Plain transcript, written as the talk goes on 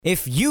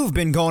If you've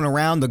been going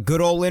around the good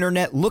old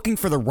internet looking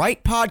for the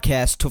right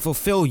podcast to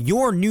fulfill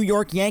your New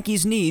York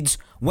Yankees needs,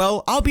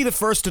 well, I'll be the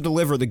first to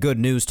deliver the good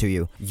news to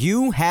you.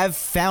 You have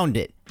found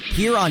it.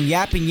 Here on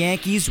Yapping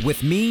Yankees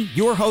with me,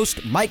 your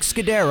host, Mike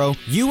Scudero,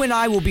 you and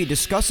I will be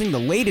discussing the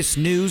latest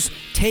news,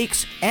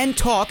 takes, and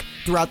talk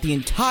throughout the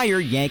entire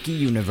Yankee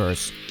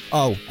universe.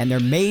 Oh, and there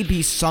may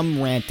be some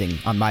ranting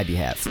on my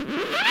behalf.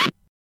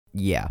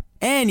 Yeah.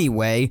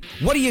 Anyway,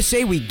 what do you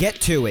say we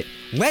get to it?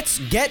 Let's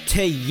get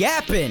to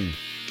yapping!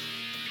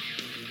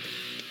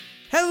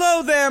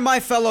 Hello there, my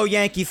fellow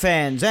Yankee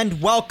fans,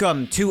 and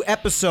welcome to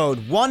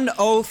episode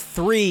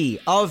 103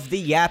 of the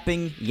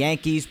Yapping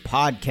Yankees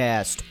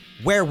podcast,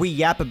 where we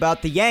yap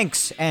about the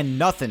Yanks and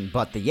nothing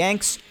but the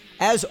Yanks.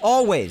 As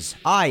always,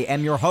 I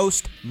am your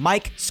host,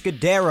 Mike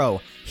Scudero,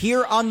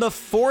 here on the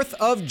 4th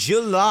of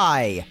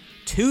July,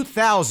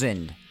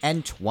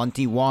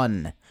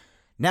 2021.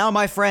 Now,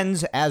 my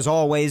friends, as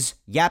always,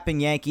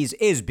 Yapping Yankees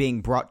is being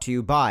brought to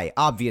you by,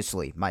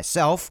 obviously,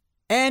 myself,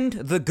 and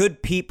the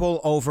good people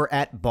over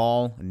at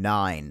Ball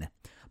 9.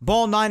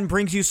 Ball 9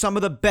 brings you some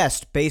of the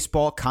best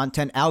baseball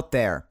content out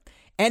there.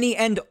 Any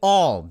and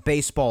all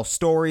baseball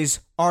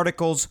stories,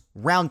 articles,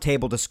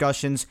 roundtable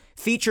discussions,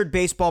 featured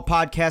baseball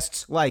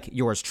podcasts like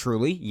yours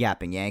truly,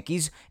 Yapping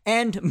Yankees,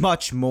 and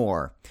much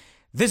more.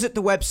 Visit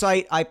the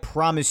website. I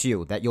promise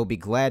you that you'll be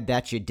glad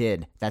that you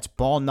did. That's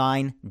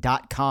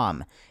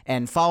ball9.com.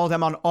 And follow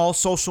them on all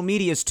social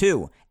medias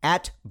too,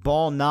 at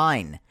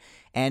Ball9.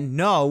 And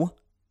know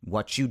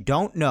what you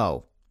don't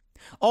know.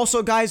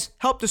 Also, guys,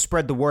 help to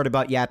spread the word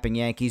about Yapping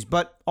Yankees,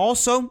 but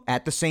also,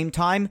 at the same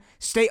time,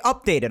 stay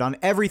updated on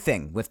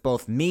everything with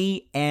both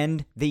me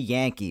and the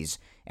Yankees.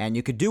 And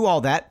you could do all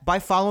that by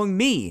following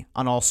me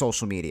on all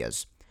social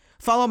medias.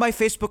 Follow my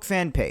Facebook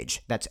fan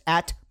page. That's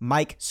at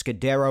Mike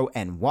Scudero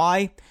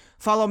NY.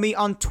 Follow me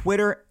on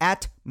Twitter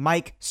at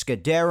Mike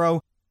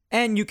Scudero.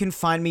 And you can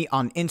find me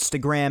on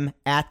Instagram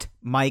at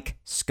Mike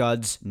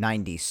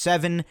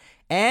Scuds97.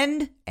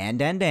 And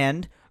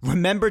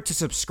remember to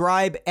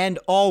subscribe and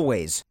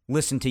always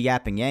listen to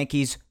Yapping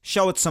Yankees.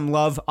 Show it some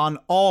love on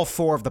all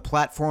 4 of the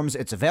platforms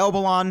it's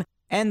available on.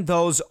 And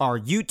those are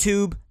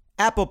YouTube,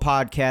 Apple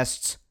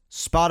Podcasts,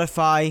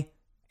 Spotify,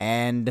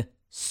 and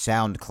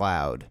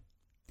SoundCloud.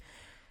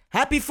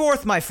 Happy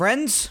 4th, my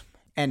friends,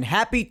 and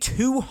happy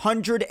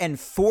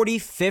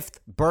 245th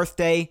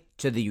birthday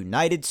to the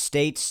United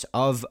States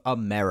of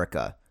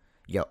America,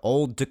 you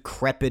old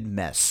decrepit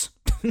mess.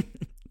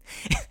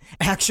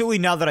 Actually,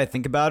 now that I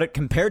think about it,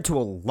 compared to a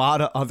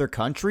lot of other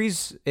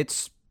countries,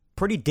 it's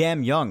pretty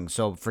damn young,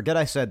 so forget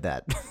I said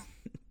that.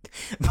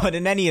 But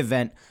in any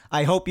event,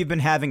 I hope you've been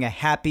having a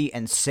happy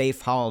and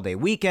safe holiday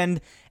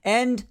weekend,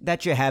 and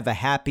that you have a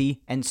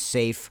happy and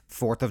safe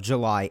 4th of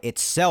July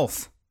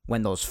itself,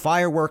 when those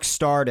fireworks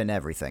start and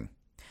everything.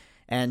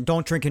 And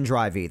don't drink and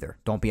drive either.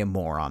 Don't be a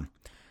moron.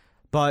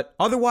 But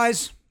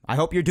otherwise, I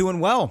hope you're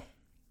doing well.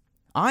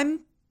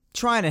 I'm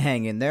trying to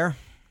hang in there.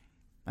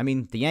 I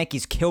mean, the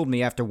Yankees killed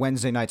me after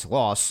Wednesday night's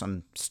loss.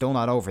 I'm still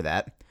not over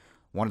that.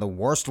 One of the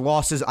worst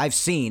losses I've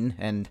seen,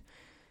 and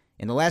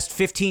in the last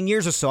 15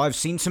 years or so, I've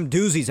seen some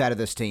doozies out of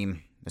this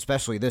team,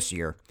 especially this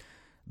year.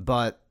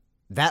 But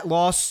that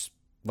loss,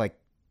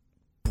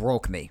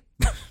 broke me.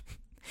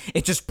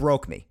 It just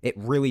broke me. It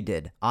really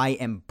did. I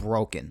am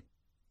broken.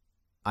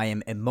 I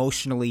am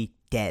emotionally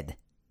dead.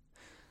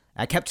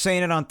 I kept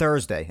saying it on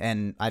Thursday,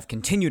 and I've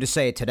continued to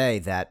say it today,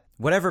 that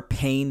whatever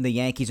pain the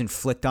Yankees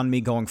inflict on me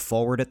going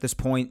forward at this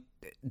point,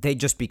 they'd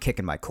just be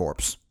kicking my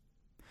corpse.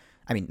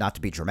 I mean, not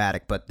to be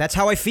dramatic, but that's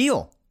how I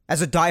feel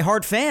as a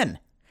diehard fan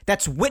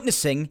that's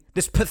witnessing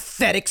this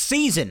pathetic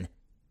season.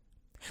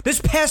 This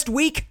past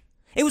week,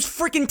 it was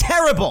freaking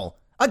terrible.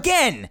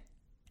 Again.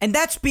 And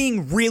that's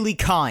being really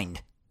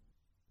kind.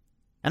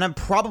 And I'm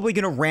probably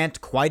going to rant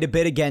quite a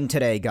bit again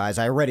today, guys.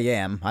 I already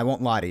am. I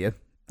won't lie to you.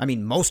 I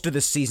mean, most of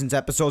this season's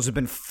episodes have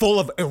been full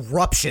of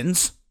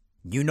eruptions.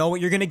 You know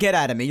what you're going to get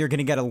out of me. You're going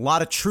to get a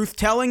lot of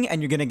truth-telling,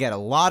 and you're going to get a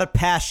lot of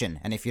passion.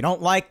 And if you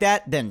don't like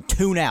that, then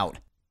tune out.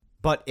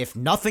 But if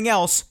nothing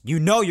else, you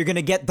know you're going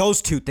to get those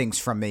 2 things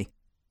from me.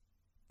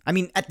 I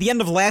mean, at the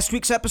end of last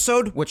week's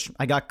episode, which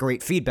I got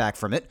great feedback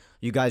from it,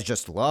 you guys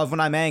just love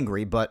when I'm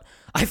angry, but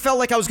I felt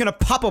like I was going to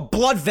pop a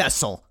blood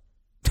vessel.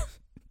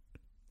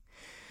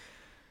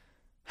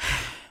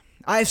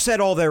 I've said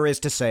all there is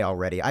to say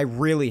already. I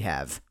really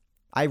have.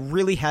 I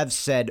really have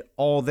said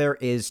all there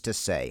is to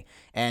say.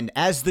 And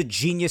as the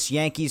genius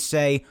Yankees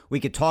say, we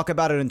could talk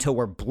about it until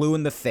we're blue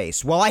in the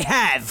face. Well, I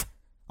have!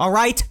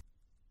 Alright?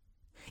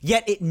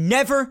 Yet it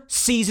never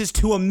ceases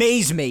to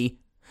amaze me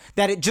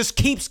that it just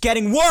keeps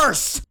getting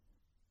worse!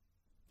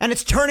 And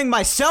it's turning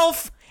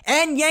myself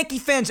and Yankee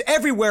fans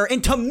everywhere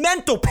into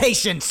mental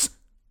patients!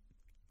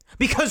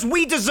 Because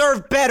we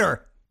deserve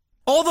better!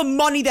 All the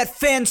money that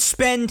fans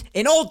spend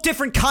in all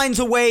different kinds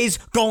of ways,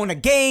 going to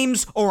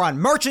games, or on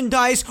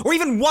merchandise, or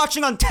even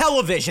watching on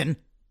television.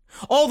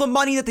 All the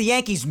money that the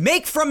Yankees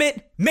make from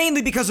it,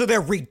 mainly because of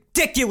their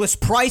ridiculous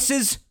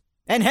prices.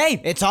 And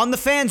hey, it's on the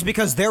fans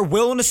because they're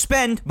willing to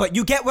spend, but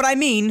you get what I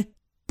mean.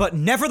 But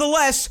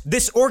nevertheless,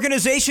 this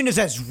organization is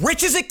as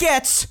rich as it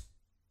gets.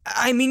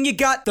 I mean, you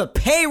got the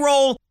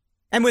payroll,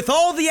 and with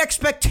all the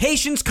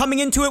expectations coming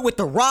into it with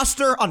the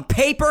roster on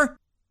paper,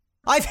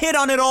 I've hit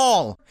on it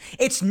all.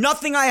 It's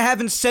nothing I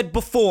haven't said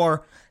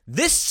before.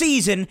 This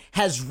season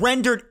has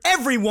rendered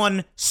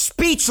everyone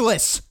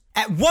speechless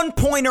at one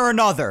point or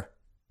another.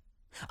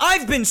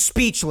 I've been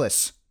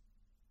speechless.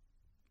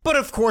 But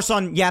of course,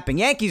 on Yapping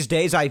Yankees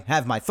days, I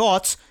have my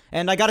thoughts,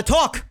 and I gotta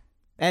talk.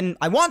 And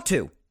I want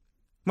to.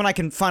 When I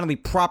can finally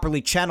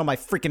properly channel my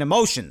freaking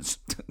emotions.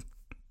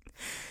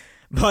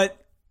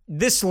 But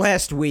this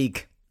last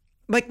week,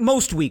 like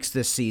most weeks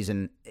this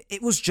season,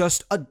 it was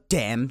just a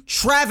damn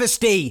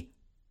travesty.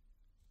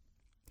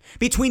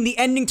 Between the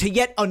ending to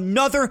yet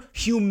another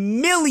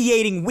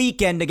humiliating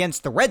weekend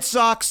against the Red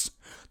Sox,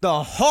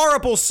 the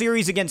horrible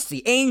series against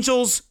the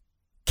Angels,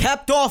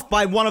 capped off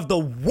by one of the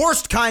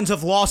worst kinds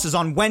of losses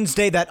on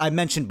Wednesday that I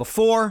mentioned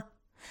before,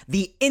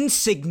 the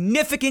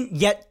insignificant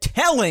yet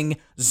telling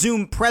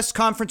Zoom press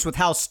conference with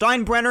Hal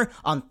Steinbrenner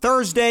on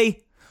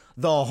Thursday,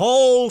 the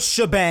whole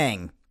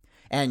shebang.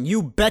 And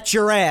you bet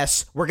your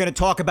ass we're going to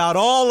talk about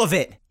all of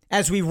it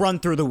as we run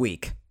through the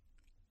week.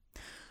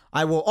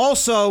 I will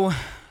also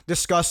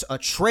discuss a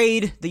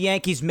trade the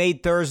Yankees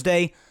made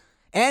Thursday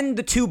and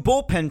the two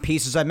bullpen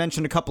pieces I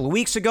mentioned a couple of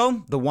weeks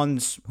ago, the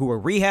ones who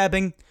were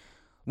rehabbing.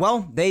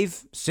 Well,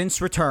 they've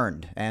since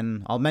returned,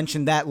 and I'll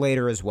mention that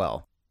later as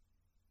well.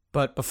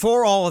 But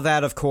before all of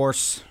that, of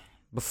course,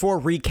 before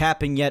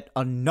recapping yet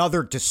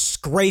another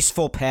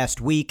disgraceful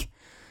past week,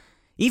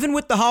 even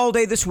with the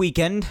holiday this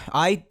weekend,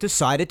 I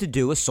decided to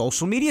do a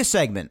social media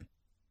segment.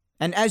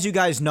 And as you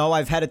guys know,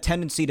 I've had a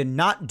tendency to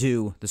not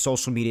do the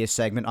social media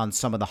segment on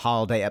some of the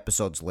holiday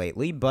episodes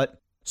lately,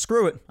 but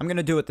screw it, I'm going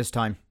to do it this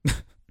time.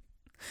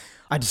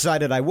 I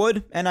decided I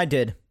would, and I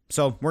did,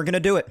 so we're going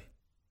to do it.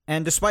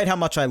 And despite how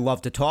much I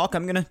love to talk,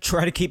 I'm going to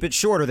try to keep it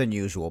shorter than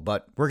usual,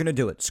 but we're going to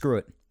do it, screw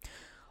it.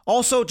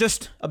 Also,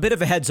 just a bit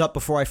of a heads up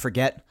before I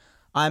forget,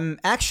 I'm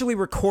actually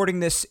recording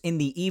this in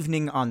the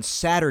evening on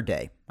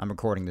Saturday. I'm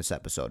recording this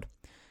episode.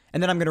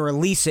 And then I'm going to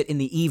release it in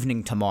the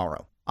evening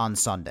tomorrow, on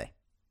Sunday.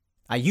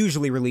 I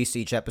usually release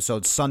each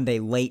episode Sunday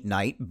late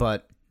night,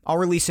 but I'll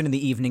release it in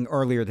the evening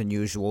earlier than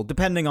usual,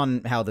 depending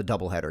on how the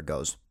doubleheader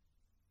goes.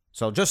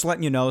 So just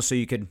letting you know so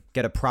you could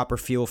get a proper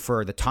feel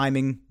for the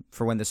timing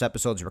for when this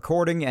episode's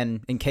recording,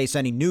 and in case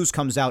any news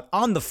comes out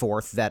on the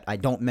 4th that I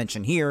don't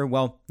mention here,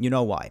 well, you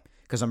know why,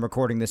 because I'm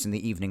recording this in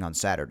the evening on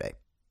Saturday.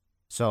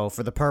 So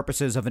for the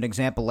purposes of an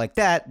example like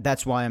that,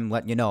 that's why I'm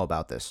letting you know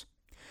about this.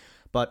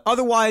 But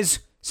otherwise,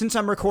 since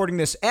I'm recording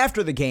this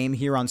after the game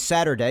here on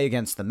Saturday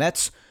against the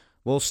Mets,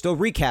 we'll still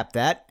recap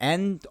that,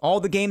 and all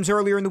the games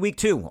earlier in the week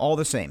too, all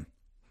the same.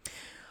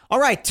 All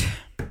right,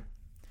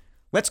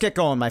 let's get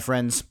going, my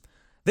friends.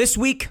 This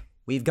week,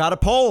 we've got a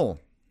poll,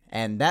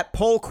 and that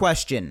poll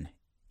question,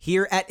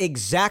 here at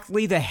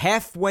exactly the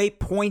halfway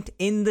point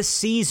in the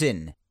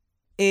season,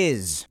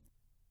 is,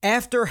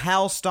 after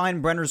Hal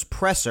Steinbrenner's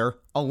presser,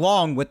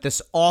 along with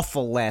this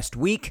awful last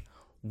week,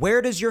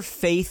 where does your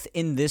faith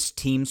in this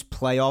team's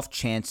playoff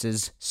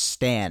chances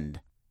stand?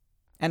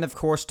 And of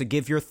course, to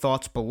give your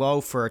thoughts below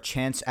for a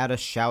chance at a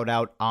shout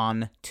out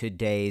on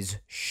today's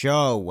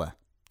show.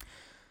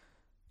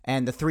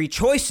 And the three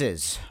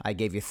choices, I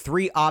gave you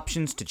three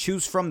options to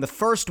choose from. The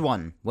first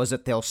one was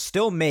that they'll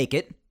still make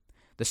it.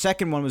 The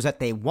second one was that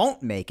they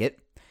won't make it.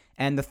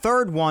 And the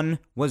third one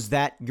was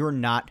that you're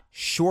not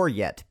sure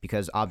yet,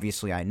 because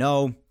obviously I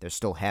know there's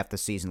still half the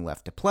season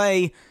left to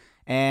play,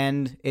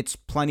 and it's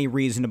plenty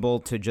reasonable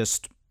to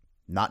just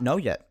not know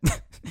yet.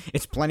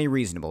 It's plenty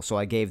reasonable, so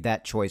I gave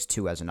that choice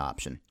too as an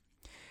option.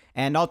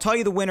 And I'll tell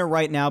you the winner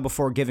right now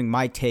before giving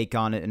my take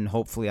on it, and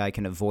hopefully I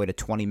can avoid a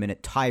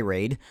 20-minute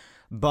tirade.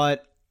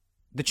 But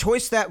the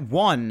choice that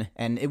won,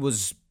 and it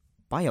was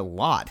by a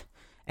lot,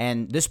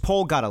 and this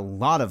poll got a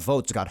lot of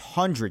votes. It got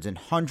hundreds and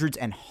hundreds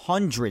and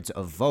hundreds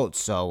of votes,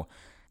 so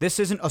this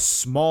isn't a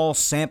small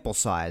sample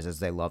size, as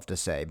they love to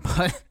say,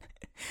 but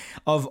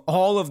of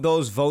all of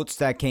those votes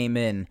that came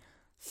in,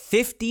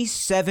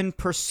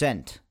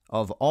 57%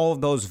 of all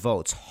of those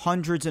votes,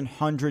 hundreds and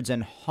hundreds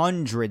and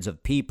hundreds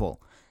of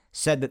people,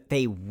 said that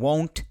they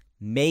won't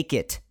make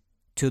it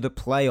to the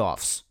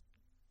playoffs.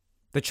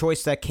 The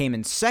choice that came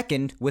in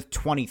second, with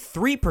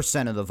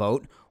 23% of the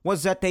vote,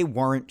 was that they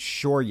weren't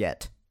sure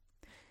yet.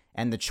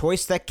 And the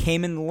choice that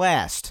came in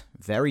last,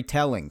 very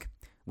telling,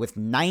 with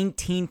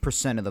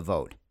 19% of the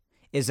vote,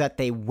 is that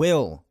they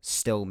will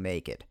still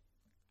make it.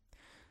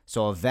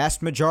 So a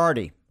vast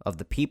majority of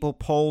the people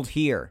polled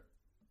here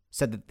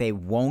said that they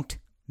won't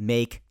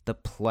make the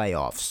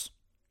playoffs.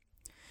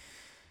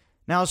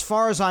 Now, as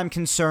far as I'm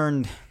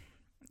concerned,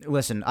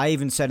 listen, I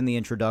even said in the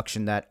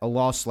introduction that a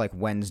loss like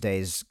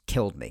Wednesday's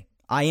killed me.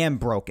 I am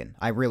broken.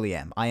 I really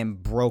am. I am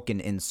broken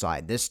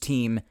inside. This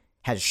team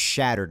has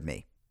shattered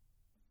me.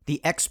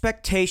 The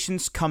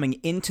expectations coming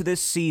into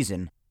this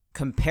season,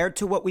 compared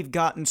to what we've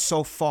gotten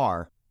so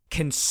far,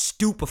 can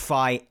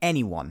stupefy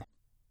anyone.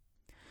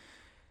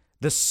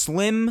 The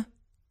slim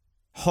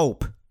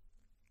hope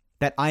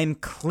that I'm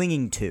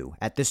clinging to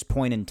at this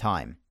point in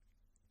time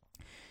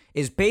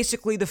is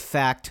basically the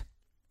fact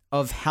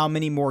of how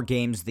many more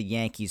games the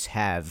Yankees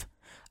have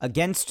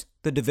against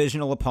the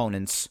divisional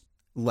opponents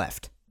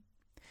left.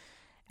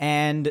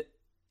 And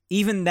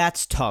even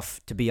that's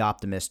tough to be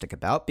optimistic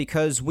about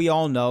because we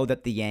all know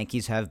that the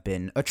Yankees have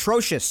been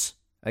atrocious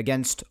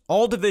against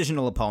all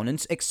divisional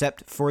opponents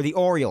except for the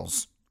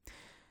Orioles.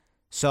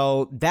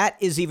 So that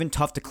is even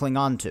tough to cling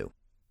on to.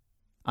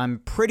 I'm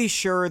pretty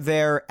sure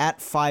they're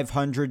at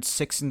 500,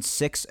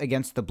 6-6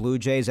 against the Blue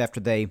Jays after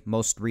they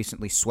most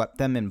recently swept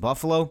them in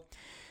Buffalo.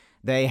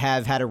 They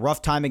have had a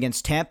rough time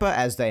against Tampa,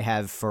 as they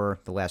have for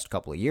the last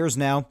couple of years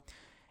now.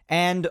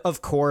 And,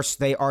 of course,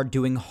 they are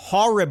doing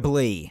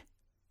horribly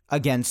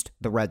against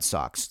the Red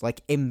Sox,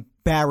 like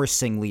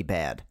embarrassingly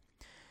bad.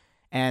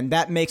 And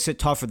that makes it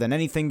tougher than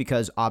anything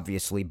because,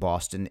 obviously,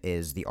 Boston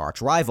is the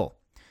arch rival.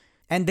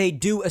 And they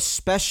do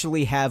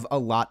especially have a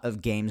lot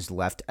of games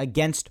left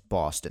against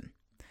Boston.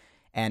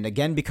 And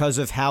again, because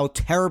of how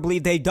terribly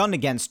they've done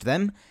against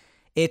them,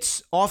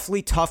 it's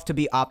awfully tough to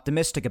be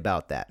optimistic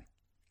about that.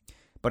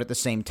 But at the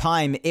same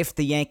time, if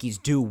the Yankees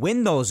do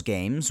win those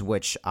games,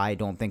 which I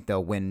don't think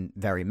they'll win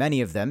very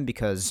many of them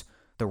because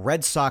the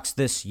Red Sox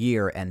this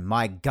year, and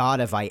my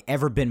God, have I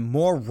ever been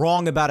more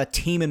wrong about a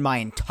team in my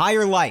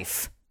entire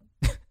life,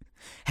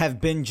 have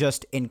been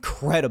just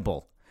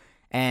incredible.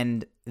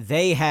 And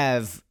they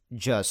have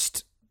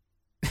just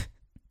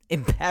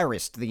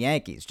embarrassed the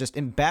Yankees, just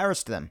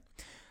embarrassed them.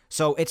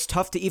 So it's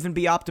tough to even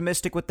be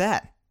optimistic with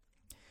that.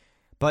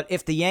 But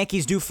if the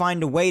Yankees do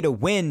find a way to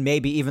win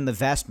maybe even the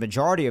vast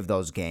majority of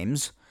those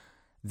games,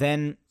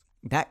 then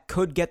that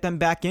could get them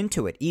back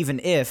into it, even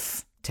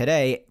if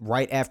today,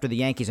 right after the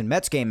Yankees and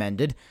Mets game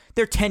ended,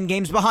 they're 10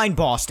 games behind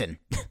Boston.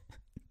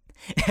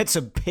 It's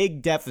a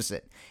big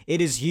deficit.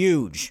 It is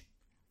huge.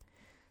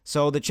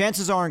 So the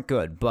chances aren't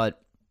good,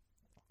 but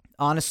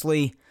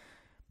honestly,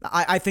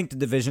 I think the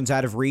division's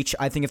out of reach.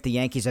 I think if the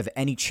Yankees have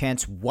any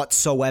chance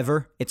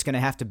whatsoever, it's going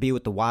to have to be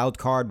with the wild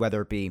card,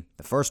 whether it be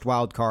the first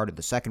wild card or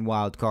the second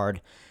wild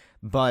card.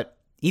 But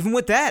even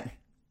with that,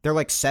 they're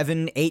like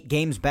 7-8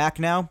 games back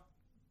now.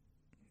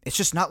 It's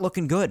just not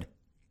looking good.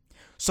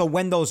 So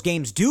when those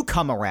games do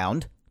come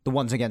around, the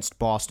ones against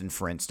Boston,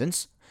 for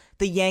instance,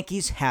 the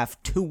Yankees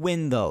have to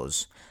win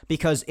those.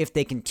 Because if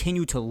they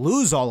continue to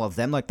lose all of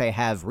them like they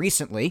have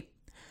recently,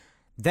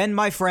 then,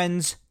 my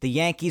friends, the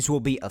Yankees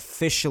will be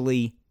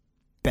officially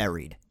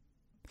buried.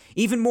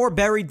 Even more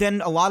buried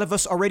than a lot of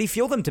us already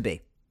feel them to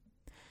be.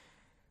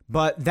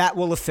 But that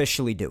will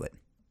officially do it.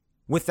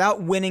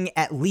 Without winning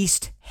at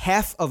least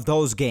half of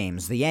those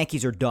games, the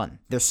Yankees are done.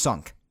 They're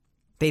sunk.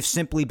 They've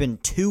simply been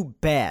too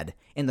bad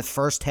in the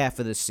first half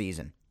of this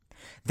season.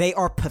 They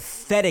are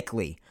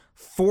pathetically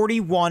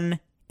 41-40.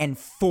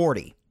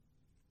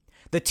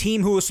 The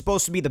team who was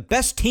supposed to be the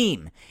best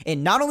team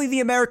in not only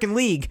the American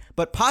League,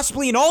 but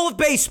possibly in all of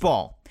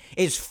baseball,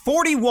 is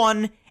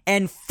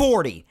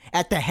 41-40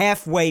 at the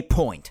halfway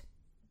point.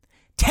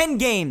 10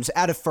 games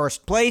out of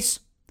first place,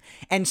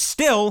 and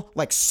still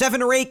like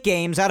 7 or 8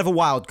 games out of a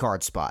wild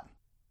card spot.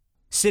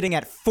 Sitting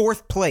at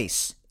 4th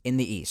place in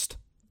the East.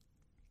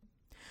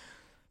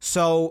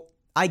 So,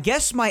 I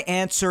guess my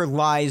answer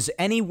lies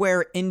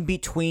anywhere in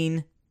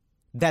between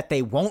that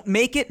they won't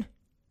make it,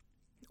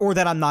 or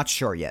that I'm not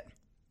sure yet.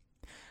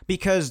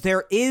 Because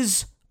there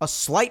is a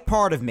slight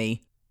part of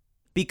me,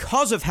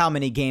 because of how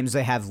many games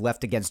they have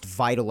left against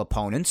vital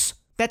opponents,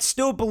 that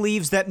still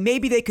believes that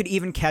maybe they could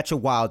even catch a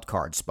wild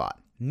card spot.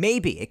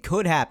 Maybe. It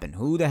could happen.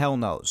 Who the hell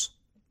knows?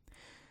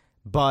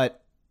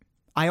 But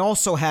I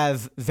also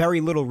have very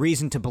little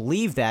reason to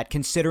believe that,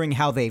 considering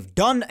how they've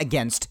done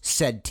against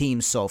said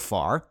teams so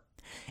far,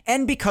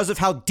 and because of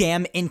how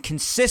damn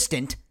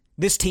inconsistent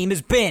this team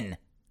has been.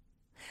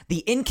 The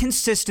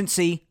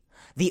inconsistency,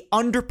 the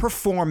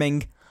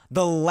underperforming,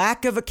 the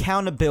lack of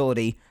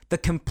accountability, the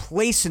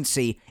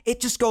complacency, it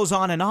just goes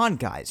on,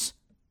 guys.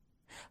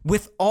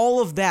 With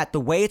all of that,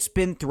 the way it's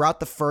been throughout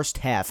the first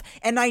half,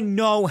 and I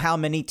know how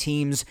many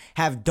teams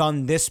have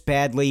done this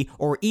badly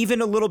or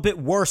even a little bit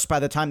worse by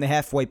the time the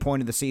halfway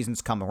point of the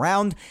season's come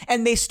around,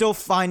 and they still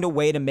find a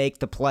way to make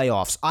the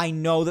playoffs. I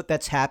know that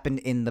that's happened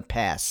in the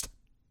past.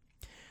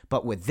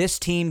 But with this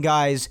team,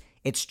 guys,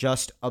 it's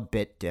just a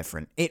bit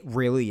different. It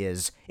really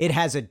is. It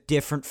has a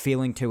different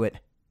feeling to it.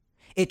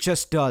 It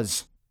just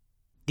does.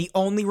 The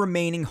only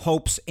remaining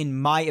hopes, in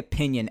my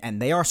opinion,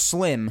 and they are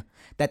slim,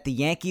 that the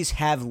Yankees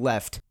have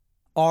left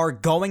are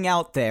going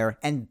out there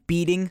and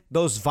beating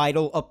those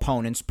vital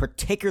opponents,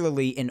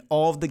 particularly in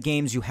all of the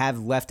games you have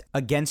left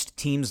against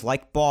teams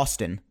like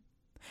Boston.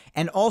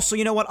 And also,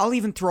 you know what, I'll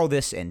even throw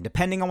this in,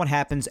 depending on what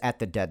happens at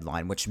the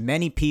deadline, which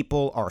many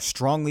people are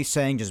strongly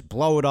saying just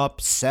blow it up,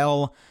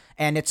 sell,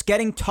 and it's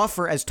getting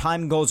tougher as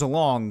time goes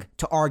along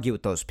to argue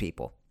with those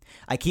people.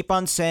 I keep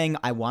on saying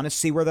I want to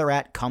see where they're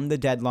at come the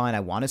deadline.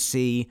 I want to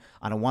see.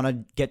 I don't want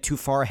to get too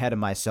far ahead of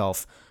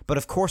myself. But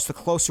of course, the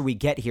closer we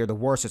get here, the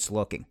worse it's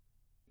looking.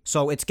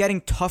 So it's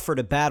getting tougher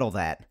to battle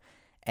that.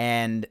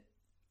 And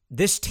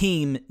this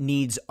team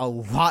needs a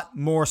lot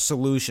more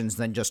solutions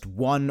than just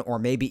one or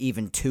maybe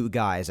even 2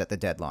 guys at the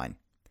deadline.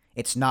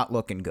 It's not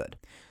looking good.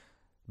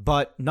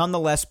 But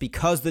nonetheless,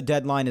 because the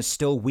deadline is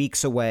still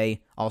weeks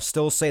away, I'll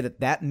still say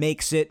that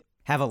makes it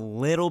have a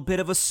little bit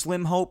of a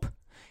slim hope.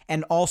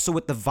 And also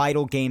with the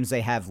vital games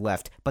they have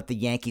left, but the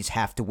Yankees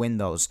have to win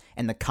those.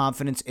 And the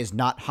confidence is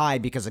not high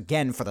because,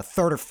 again, for the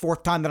third or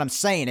fourth time that I'm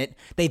saying it,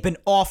 they've been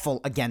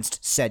awful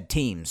against said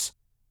teams.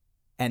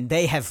 And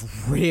they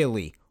have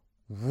really,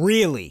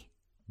 really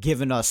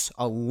given us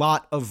a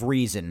lot of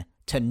reason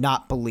to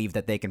not believe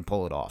that they can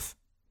pull it off.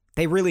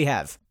 They really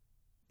have.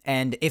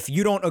 And if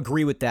you don't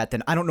agree with that,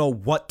 then I don't know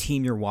what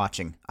team you're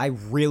watching. I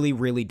really,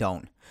 really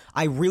don't.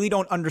 I really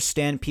don't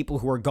understand people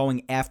who are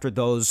going after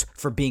those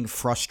for being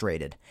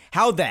frustrated.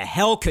 How the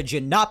hell could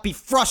you not be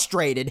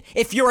frustrated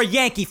if you're a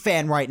Yankee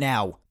fan right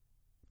now?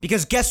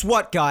 Because guess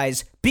what,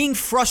 guys? Being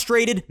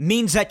frustrated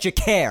means that you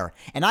care.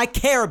 And I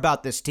care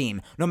about this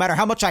team, no matter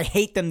how much I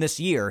hate them this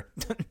year.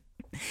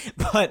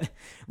 But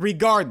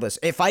regardless,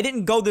 if I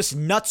didn't go this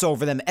nuts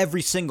over them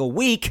every single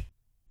week,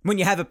 when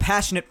you have a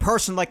passionate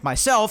person like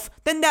myself,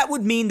 then that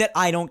would mean that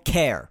I don't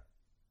care.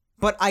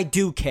 But I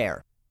do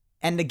care.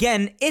 And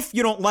again, if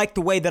you don't like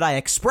the way that I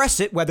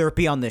express it, whether it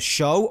be on this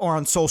show or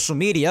on social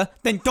media,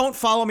 then don't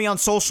follow me on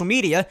social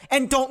media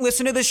and don't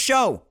listen to this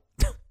show.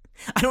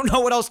 I don't know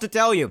what else to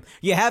tell you.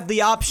 You have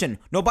the option.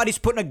 Nobody's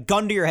putting a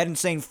gun to your head and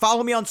saying,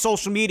 follow me on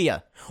social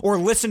media or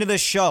listen to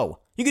this show.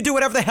 You can do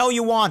whatever the hell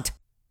you want.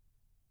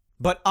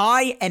 But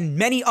I and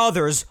many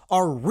others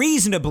are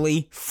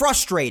reasonably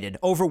frustrated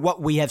over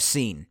what we have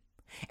seen.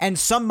 And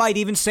some might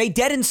even say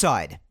dead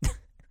inside.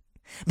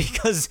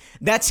 Because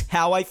that's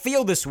how I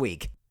feel this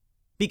week.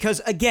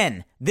 Because,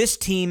 again, this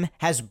team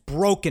has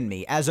broken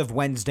me as of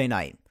Wednesday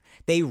night.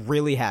 They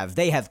really have.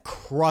 They have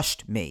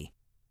crushed me.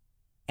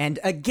 And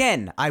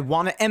again, I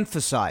want to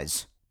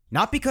emphasize,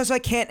 not because I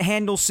can't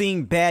handle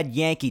seeing bad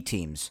Yankee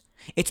teams.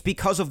 It's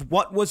because of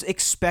what was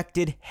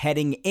expected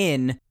heading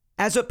in,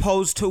 as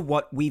opposed to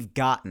what we've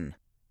gotten.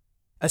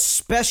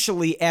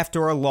 Especially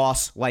after a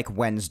loss like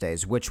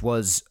Wednesday's, which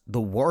was the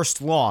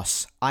worst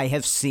loss I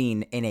have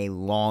seen in a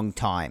long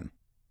time.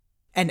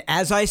 And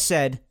as I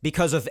said,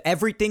 because of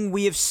everything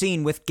we have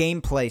seen with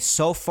gameplay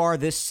so far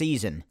this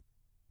season,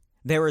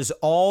 there is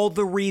all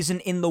the reason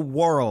in the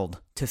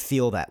world to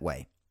feel that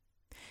way.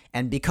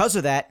 And because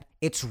of that,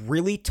 it's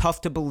really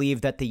tough to believe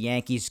that the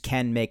Yankees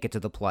can make it to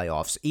the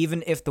playoffs,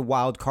 even if the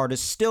wild card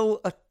is still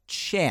a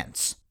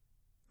chance.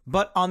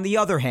 But on the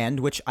other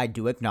hand, which I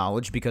do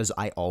acknowledge because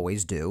I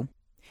always do,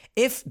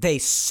 if they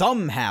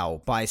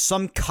somehow, by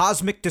some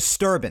cosmic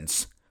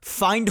disturbance,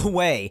 find a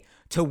way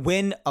to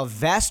win a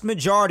vast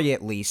majority,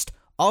 at least,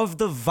 of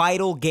the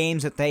vital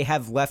games that they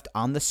have left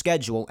on the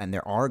schedule, and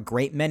there are a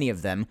great many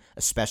of them,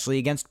 especially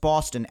against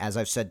Boston, as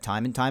I've said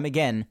time and time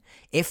again,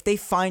 if they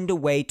find a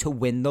way to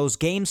win those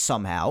games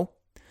somehow,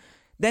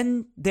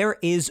 then there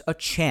is a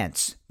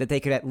chance that they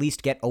could at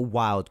least get a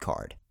wild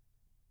card.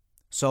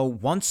 So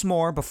once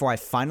more, before I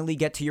finally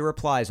get to your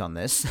replies on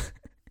this,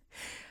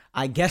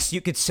 I guess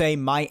you could say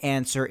my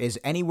answer is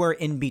anywhere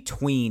in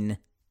between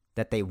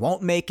that they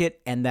won't make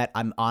it, and that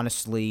I'm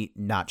honestly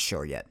not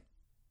sure yet.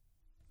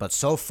 But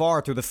so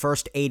far through the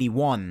first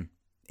 81,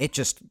 it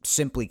just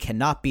simply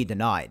cannot be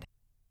denied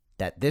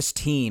that this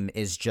team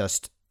is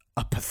just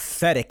a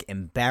pathetic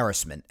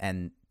embarrassment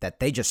and that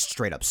they just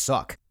straight up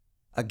suck.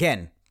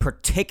 Again,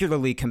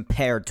 particularly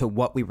compared to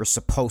what we were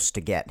supposed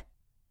to get.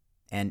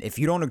 And if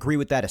you don't agree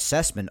with that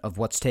assessment of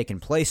what's taken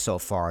place so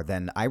far,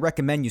 then I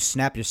recommend you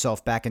snap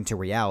yourself back into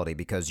reality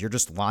because you're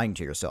just lying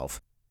to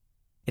yourself.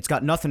 It's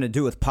got nothing to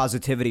do with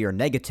positivity or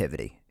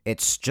negativity.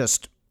 It's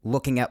just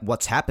looking at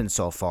what's happened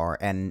so far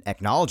and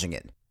acknowledging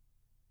it.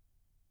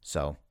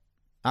 So,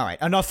 all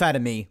right, enough out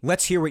of me.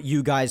 Let's hear what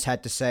you guys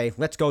had to say.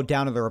 Let's go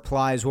down to the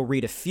replies. We'll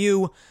read a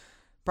few.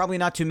 Probably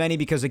not too many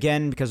because,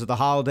 again, because of the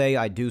holiday,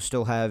 I do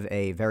still have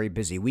a very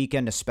busy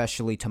weekend,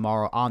 especially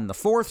tomorrow on the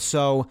 4th.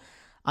 So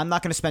I'm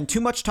not going to spend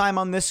too much time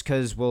on this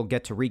because we'll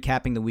get to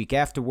recapping the week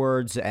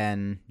afterwards.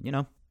 And,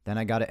 then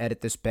I got to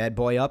edit this bad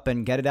boy up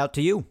and get it out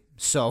to you.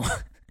 So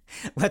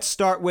let's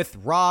start with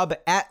Rob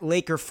at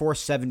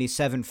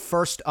Laker477,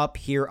 first up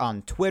here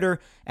on Twitter.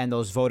 And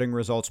those voting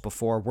results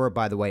before were,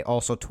 by the way,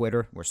 also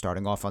Twitter. We're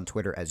starting off on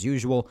Twitter as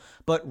usual.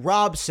 But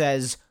Rob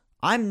says,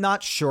 I'm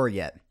not sure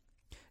yet.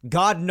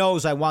 God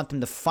knows I want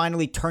them to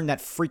finally turn that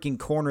freaking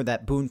corner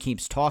that Boone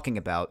keeps talking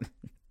about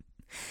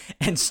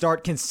and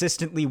start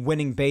consistently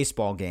winning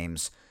baseball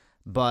games.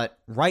 But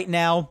right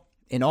now,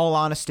 in all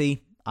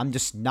honesty, I'm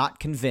just not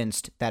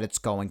convinced that it's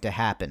going to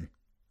happen.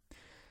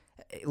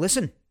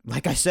 Listen,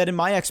 like I said in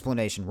my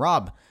explanation,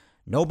 Rob,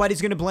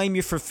 nobody's going to blame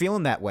you for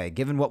feeling that way,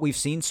 given what we've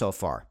seen so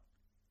far.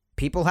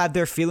 People have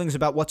their feelings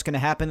about what's going to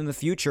happen in the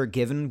future,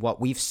 given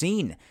what we've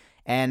seen.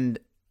 And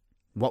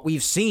what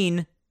we've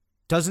seen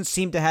doesn't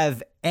seem to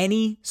have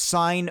any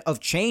sign of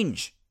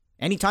change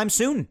anytime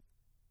soon.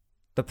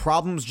 The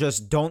problems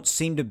just don't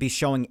seem to be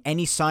showing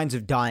any signs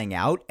of dying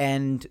out,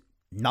 and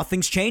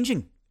nothing's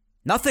changing.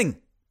 Nothing.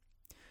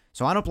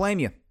 So I don't blame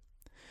you.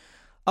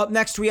 Up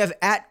next, we have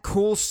at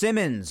Cool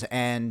Simmons,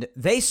 and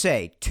they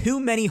say, too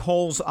many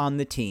holes on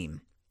the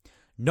team.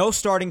 No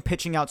starting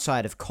pitching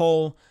outside of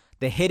Cole.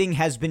 The hitting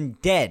has been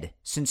dead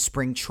since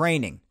spring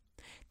training.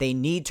 They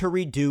need to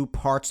redo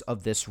parts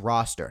of this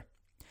roster.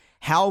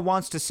 Hal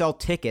wants to sell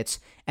tickets,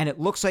 and it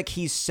looks like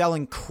he's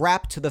selling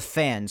crap to the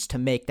fans to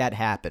make that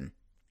happen.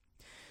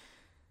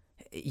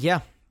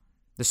 Yeah,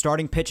 the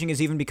starting pitching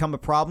has even become a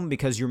problem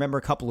because you remember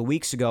a couple of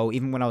weeks ago,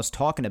 even when I was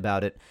talking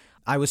about it,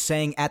 I was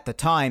saying at the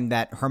time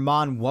that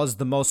Germán was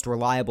the most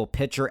reliable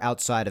pitcher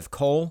outside of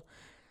Cole.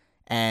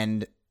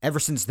 And ever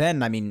since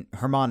then, I mean,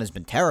 Germán has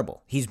been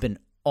terrible. He's been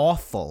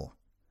awful.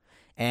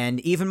 And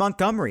even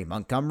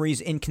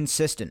Montgomery's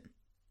inconsistent.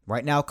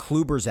 Right now,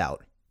 Kluber's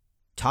out.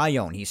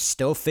 Taillon, he's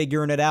still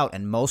figuring it out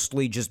and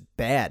mostly just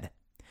bad.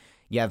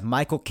 You have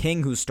Michael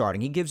King who's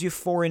starting. He gives you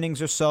 4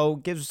 innings or so,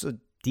 gives a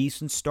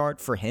decent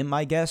start for him,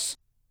 I guess.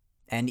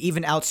 And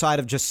even outside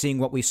of just seeing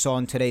what we saw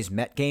in today's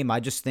Met game, I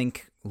just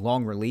think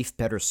long relief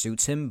better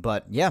suits him.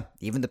 But yeah,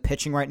 even the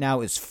pitching right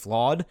now is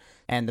flawed,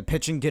 and the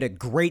pitching did a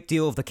great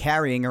deal of the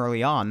carrying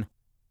early on.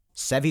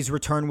 Sevy's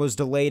return was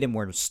delayed, and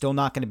we're still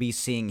not going to be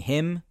seeing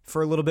him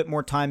for a little bit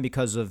more time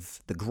because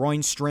of the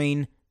groin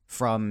strain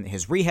from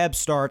his rehab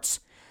starts.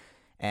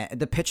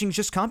 And the pitching's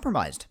just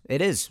compromised. It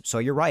is. So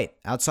you're right.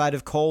 Outside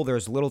of Cole,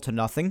 there's little to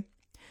nothing.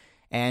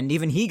 And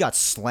even he got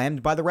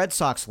slammed by the Red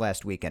Sox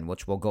last weekend,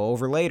 which we'll go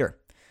over later.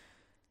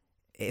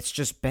 It's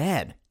just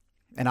bad.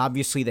 And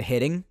obviously the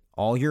hitting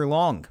all year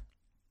long.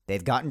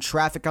 They've gotten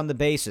traffic on the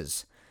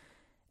bases.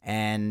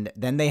 And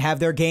then they have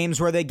their games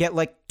where they get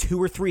like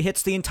 2 or 3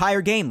 hits the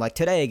entire game, like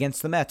today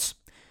against the Mets.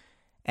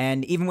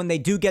 And even when they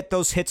do get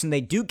those hits and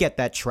they do get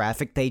that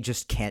traffic, they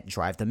just can't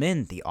drive them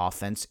in. The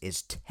offense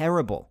is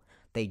terrible.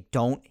 They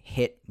don't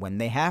hit when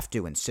they have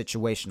to in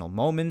situational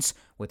moments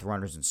with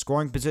runners in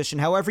scoring position,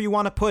 however you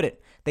want to put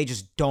it. They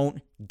just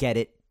don't get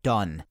it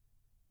done.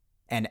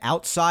 And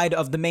outside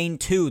of the main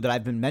 2 that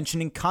I've been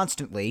mentioning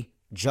constantly,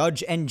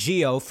 Judge and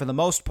Gio for the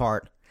most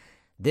part,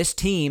 this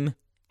team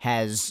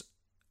has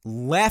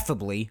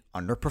laughably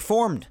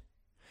underperformed.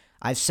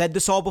 I've said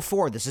this all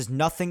before. This is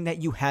nothing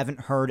that you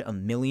haven't heard a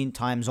million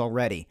times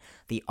already.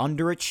 The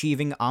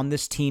underachieving on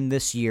this team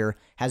this year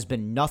has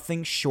been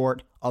nothing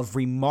short of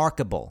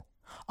remarkable.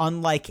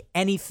 Unlike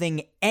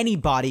anything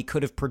anybody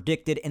could have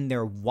predicted in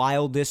their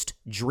wildest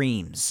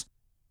dreams.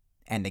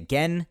 And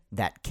again,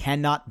 that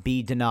cannot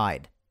be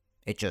denied.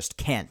 It just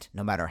can't,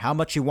 no matter how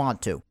much you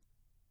want to.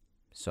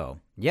 So,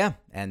 yeah,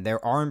 and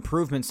there are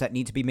improvements that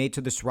need to be made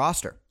to this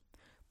roster.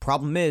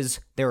 Problem is,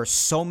 there are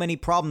so many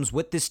problems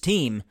with this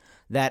team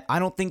that I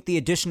don't think the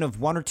addition of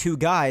 1 or 2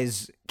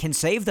 guys can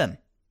save them.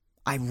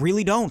 I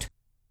really don't.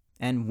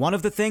 And one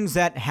of the things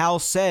that Hal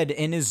said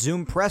in his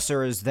Zoom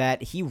presser is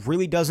that he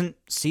really doesn't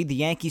see the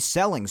Yankees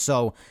selling.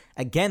 So,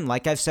 again,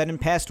 like I've said in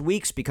past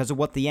weeks, because of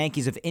what the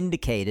Yankees have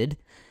indicated,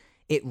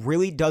 it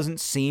really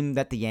doesn't seem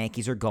that the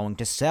Yankees are going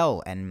to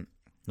sell. And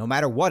no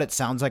matter what, it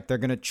sounds like they're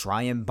going to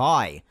try and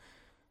buy.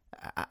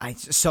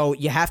 So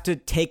you have to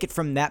take it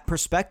from that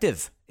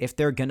perspective if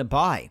they're going to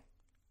buy.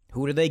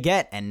 Who do they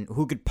get and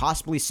who could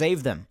possibly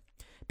save them?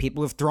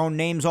 People have thrown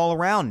names all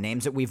around,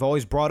 names that we've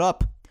always brought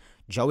up.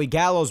 Joey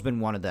Gallo's been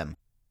one of them.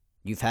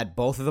 You've had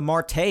both of the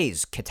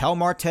Martes, Ketel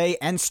Marte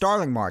and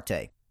Starling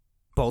Marte,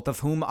 both of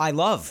whom I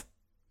love.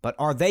 But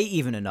are they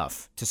even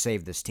enough to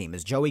save this team?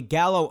 Is Joey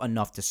Gallo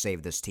enough to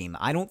save this team?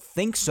 I don't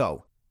think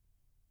so.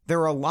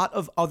 There are a lot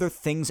of other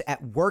things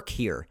at work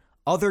here.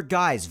 Other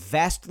guys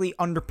vastly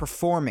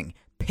underperforming,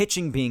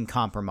 pitching being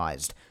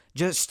compromised.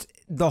 Just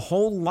the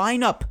whole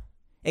lineup,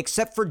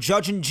 except for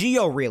Judge and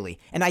Gio, really.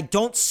 And I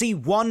don't see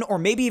 1 or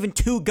maybe even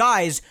 2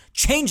 guys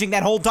changing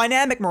that whole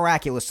dynamic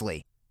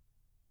miraculously.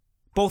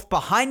 Both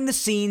behind the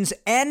scenes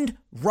and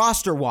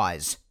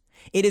roster-wise.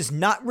 It is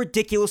not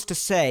ridiculous to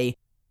say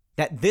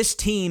that this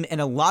team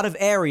in a lot of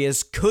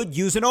areas could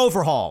use an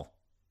overhaul.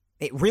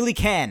 It really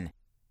can.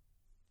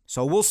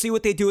 So we'll see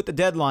what they do at the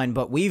deadline,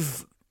 but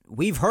we've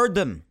heard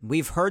them.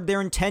 We've heard their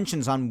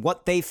intentions on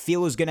what they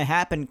feel is going to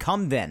happen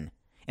come then,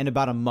 in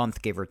about a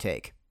month, give or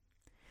take.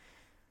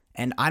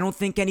 And I don't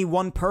think any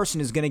one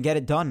person is going to get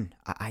it done.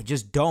 I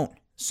just don't.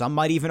 Some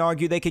might even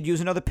argue they could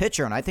use another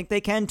pitcher, and I think they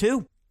can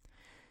too.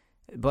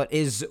 But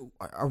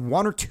are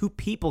 1 or 2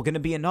 people going to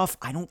be enough?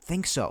 I don't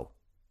think so.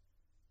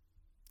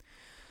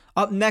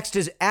 Up next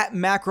is at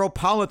Macro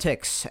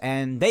Politics,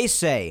 and they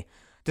say,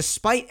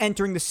 despite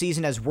entering the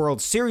season as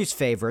World Series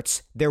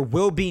favorites, there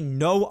will be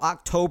no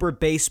October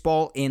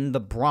baseball in the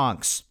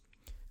Bronx.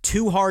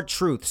 2 hard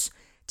truths.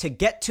 To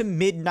get to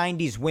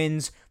mid-90s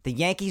wins, the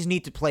Yankees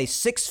need to play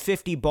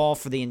 .650 ball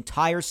for the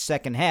entire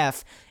second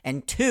half,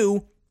 and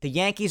 2, the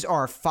Yankees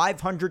are a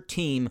 .500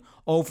 team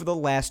over the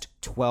last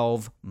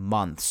 12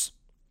 months.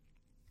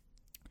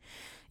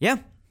 Yeah,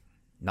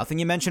 nothing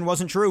you mentioned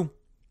wasn't true.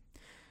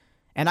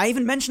 And I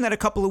even mentioned that a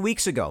couple of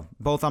weeks ago,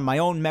 both on my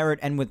own merit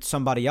and with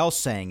somebody else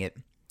saying it,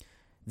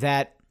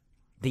 that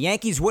the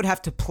Yankees would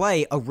have to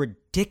play a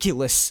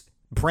ridiculous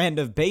brand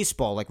of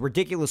baseball, like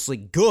ridiculously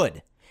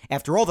good,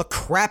 after all the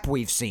crap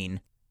we've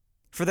seen,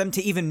 for them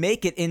to even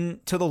make it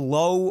into the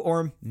low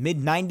or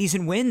mid-90s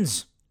in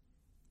wins.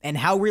 And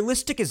how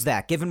realistic is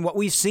that, given what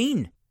we've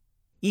seen?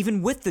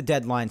 even with the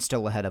deadline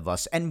still ahead of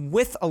us and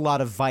with a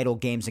lot of vital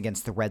games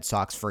against the Red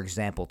Sox, for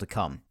example, to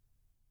come?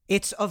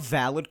 It's a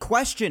valid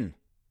question.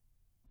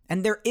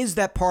 And there is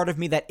that part of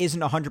me that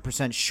isn't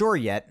 100% sure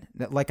yet,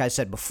 like I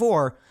said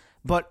before,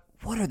 but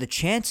what are the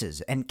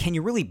chances? And can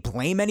you really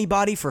blame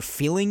anybody for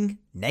feeling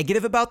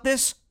negative about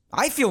this?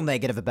 I feel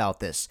negative about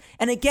this.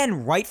 And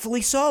again,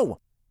 rightfully so.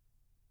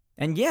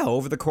 And yeah,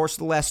 over the course of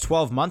the last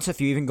 12 months, if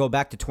you even go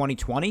back to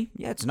 2020,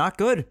 yeah, it's not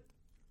good.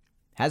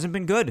 Hasn't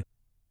been good.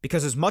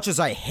 Because as much as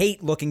I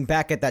hate looking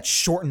back at that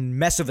shortened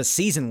mess of a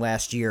season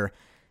last year,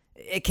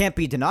 it can't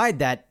be denied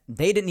that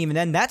they didn't even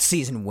end that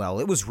season well.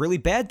 It was really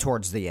bad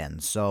towards the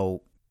end.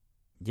 So,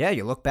 yeah,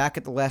 you look back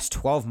at the last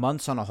 12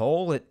 months on a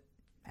whole, it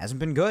hasn't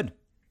been good.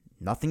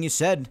 Nothing you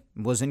said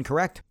was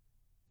incorrect.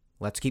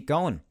 Let's keep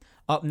going.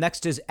 Up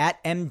next is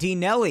at MD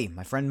Nelly,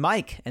 my friend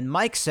Mike. And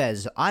Mike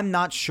says, I'm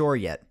not sure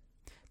yet.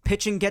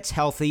 Pitching gets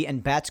healthy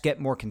and bats get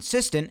more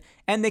consistent,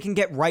 and they can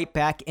get right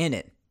back in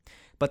it.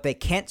 But they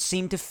can't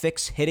seem to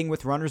fix hitting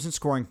with runners in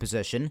scoring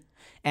position,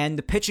 and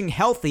the pitching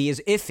healthy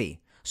is iffy,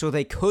 so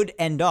they could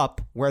end up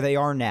where they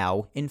are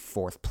now in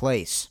 4th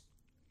place.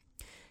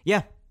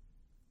 Yeah,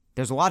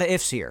 there's a lot of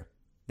ifs here.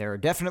 There are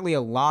definitely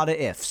a lot of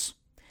ifs.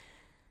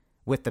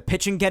 With the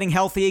pitching getting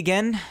healthy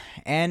again,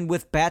 and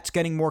with bats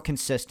getting more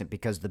consistent,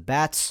 because the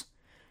bats,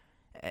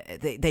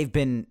 they've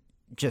been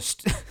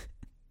just...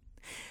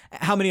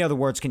 How many other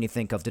words can you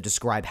think of to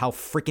describe how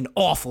freaking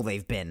awful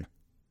they've been?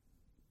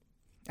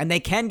 And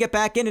they can get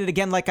back in it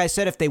again, like I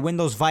said, if they win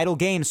those vital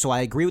games, so I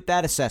agree with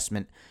that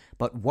assessment.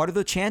 But what are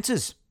the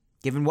chances,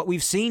 given what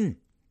we've seen?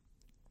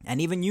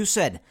 And even you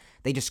said,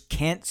 they just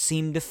can't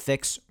seem to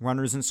fix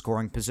runners in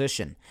scoring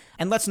position.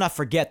 And let's not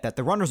forget that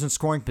the runners in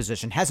scoring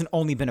position hasn't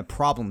only been a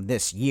problem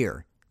this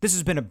year. This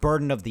has been a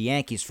burden of the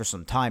Yankees for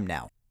some time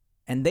now.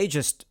 And they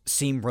just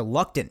seem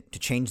reluctant to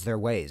change their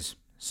ways.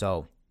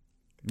 So,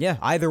 yeah,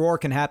 either or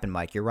can happen,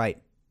 Mike. You're right.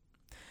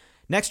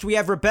 Next, we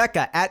have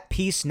Rebecca at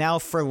Peace Now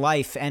for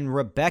Life. And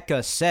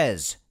Rebecca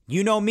says,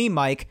 you know me,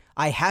 Mike.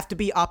 I have to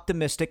be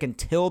optimistic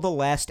until the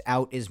last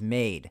out is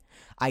made.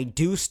 I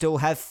do still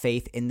have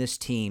faith in this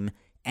team.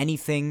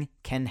 Anything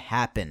can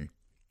happen.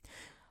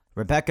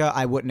 Rebecca,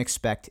 I wouldn't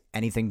expect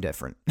anything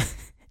different.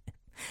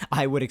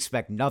 I would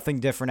expect nothing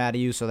different out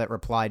of you, so that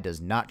reply does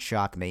not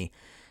shock me.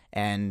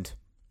 And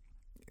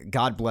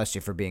God bless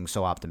you for being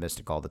so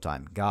optimistic all the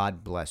time.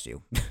 God bless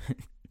you.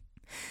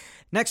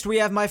 Next, we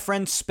have my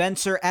friend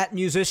Spencer at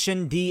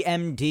Musician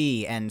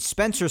DMD, and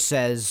Spencer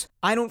says,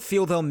 I don't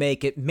feel they'll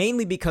make it,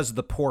 mainly because of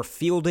the poor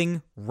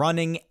fielding,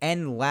 running,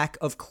 and lack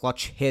of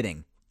clutch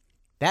hitting.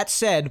 That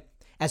said,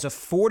 as a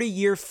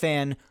 40-year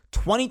fan,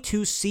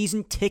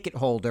 22-season ticket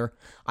holder,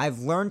 I've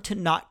learned to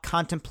not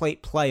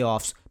contemplate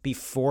playoffs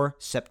before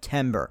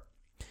September.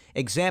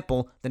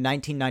 Example, the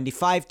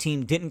 1995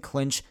 team didn't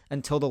clinch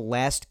until the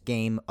last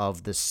game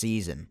of the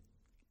season.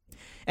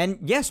 And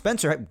yeah,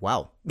 Spencer,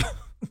 wow.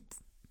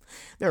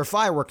 There are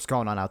fireworks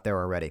going on out there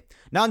already.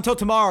 Not until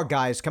tomorrow,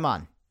 guys. Come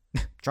on.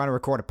 Trying to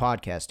record a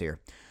podcast here.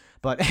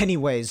 But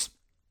anyways,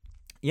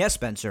 yes,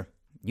 Spencer,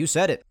 you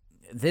said it.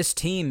 This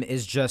team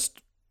is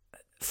just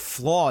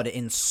flawed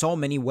in so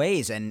many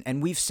ways,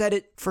 and we've said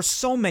it for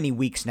so many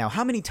weeks now.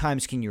 How many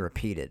times can you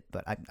repeat it?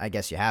 But I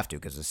guess you have to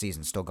because the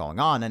season's still going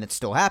on and it's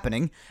still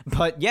happening.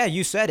 But yeah,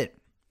 you said it.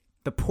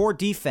 The poor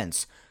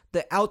defense,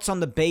 the outs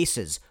on the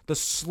bases, the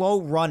slow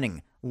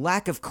running,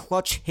 lack of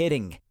clutch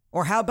hitting,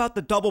 or how about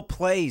the double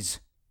plays?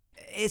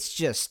 It's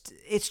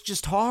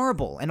just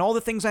horrible. And all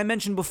the things I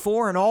mentioned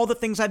before and all the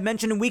things I've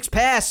mentioned in weeks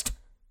past.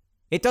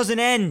 It doesn't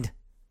end.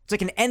 It's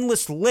like an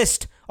endless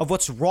list of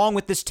what's wrong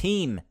with this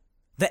team.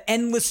 The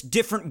endless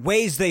different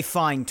ways they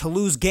find to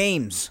lose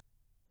games.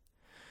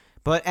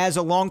 But as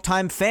a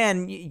longtime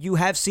fan, you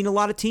have seen a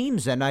lot of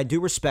teams, and I do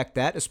respect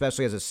that,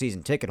 especially as a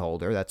season ticket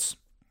holder. That's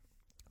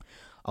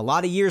a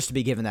lot of years to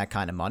be given that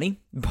kind of money.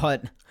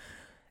 But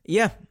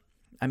yeah,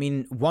 I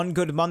mean, one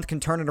good month can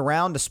turn it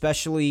around,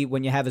 especially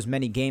when you have as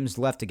many games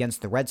left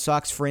against the Red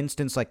Sox, for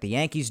instance, like the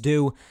Yankees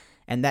do.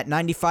 And that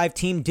 95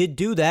 team did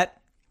do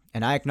that.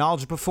 And I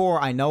acknowledged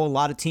before, I know a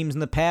lot of teams in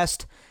the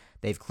past,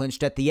 they've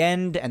clinched at the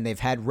end, and they've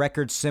had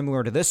records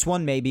similar to this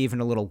one, maybe even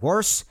a little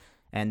worse,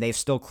 and they've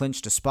still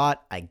clinched a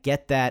spot. I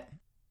get that.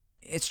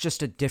 It's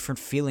just a different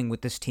feeling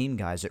with this team,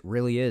 guys. It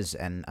really is,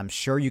 and I'm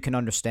sure you can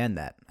understand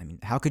that. I mean,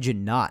 how could you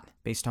not,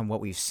 based on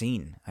what we've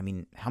seen? I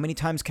mean, how many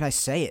times can I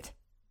say it?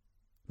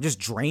 I'm just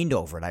drained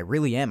over it. I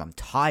really am. I'm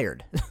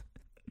tired.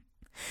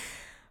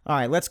 All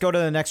right, let's go to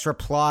the next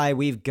reply.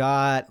 We've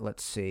got,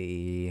 let's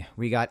see,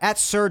 we got at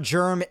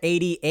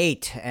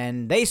SirGerm88,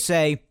 and they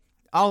say,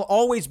 I'll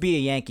always be a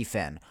Yankee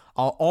fan.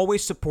 I'll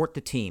always support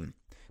the team.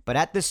 But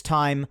at this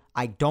time,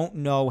 I don't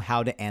know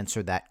how to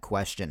answer that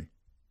question.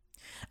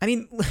 I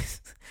mean,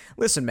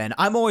 listen, man,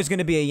 I'm always going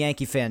to be a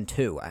Yankee fan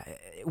too.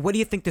 What do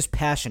you think this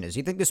passion is?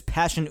 You think this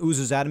passion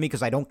oozes out of me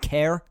because I don't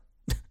care?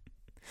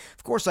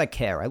 Of course I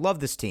care. I love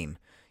this team,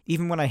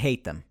 even when I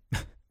hate them.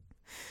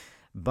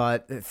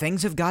 But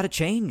things have got to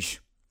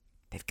change.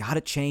 They've got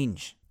to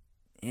change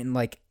in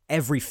like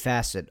every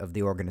facet of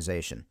the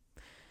organization.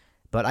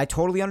 But I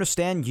totally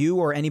understand you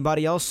or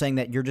anybody else saying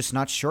that you're just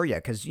not sure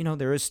yet, because,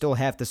 there is still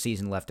half the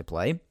season left to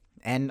play.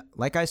 And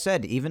like I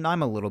said, even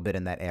I'm a little bit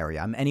in that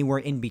area. I'm anywhere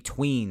in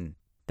between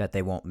that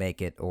they won't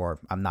make it, or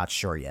I'm not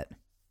sure yet.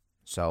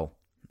 So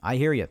I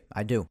hear you.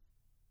 I do.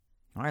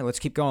 All right, let's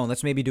keep going.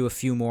 Let's maybe do a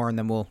few more, and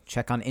then we'll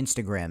check on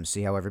Instagram,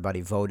 see how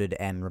everybody voted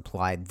and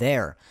replied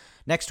there.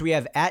 Next, we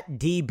have at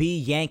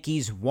DB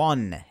Yankees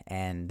 1,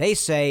 and they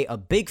say a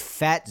big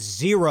fat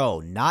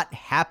 0, not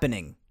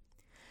happening.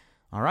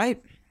 All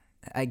right.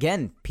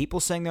 Again, people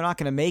saying they're not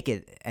going to make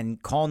it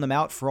and calling them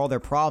out for all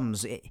their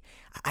problems.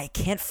 I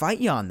can't fight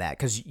you on that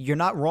because you're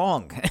not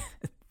wrong.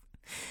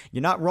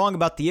 You're not wrong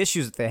about the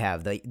issues that they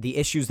have, the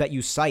issues that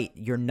you cite.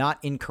 You're not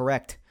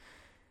incorrect.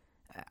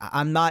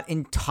 I'm not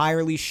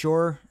entirely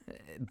sure,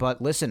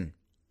 but listen,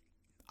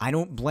 I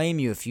don't blame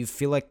you if you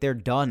feel like they're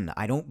done.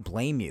 I don't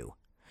blame you.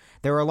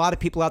 There are a lot of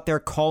people out there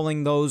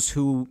calling those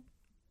who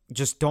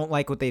just don't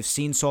like what they've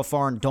seen so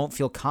far and don't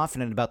feel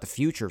confident about the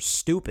future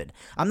stupid.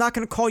 I'm not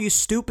going to call you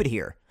stupid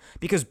here,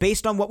 because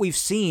based on what we've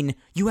seen,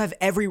 you have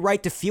every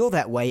right to feel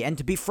that way and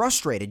to be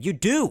frustrated. You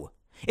do,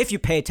 if you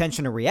pay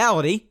attention to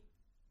reality.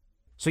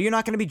 So you're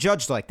not going to be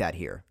judged like that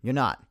here. You're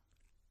not.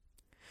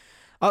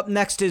 Up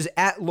next is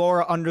at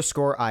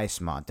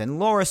Laura_Icemont, and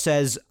Laura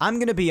says, I'm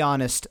going to be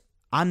honest,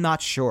 I'm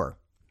not sure.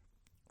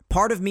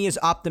 Part of me is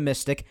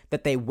optimistic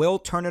that they will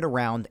turn it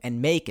around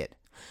and make it,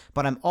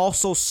 but I'm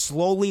also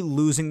slowly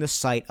losing the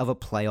sight of a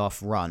playoff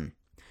run.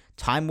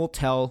 Time will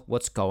tell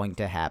what's going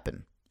to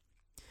happen.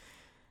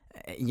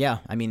 Yeah,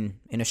 I mean,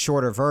 in a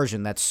shorter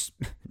version, that's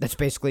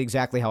basically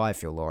exactly how I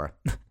feel, Laura.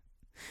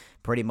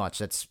 Pretty much,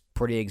 that's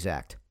pretty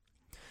exact.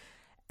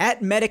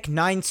 At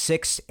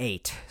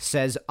Medic968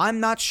 says,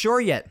 I'm not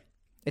sure yet.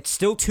 It's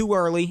still too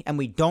early, and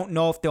we don't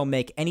know if they'll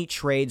make any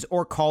trades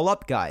or call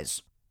up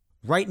guys.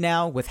 Right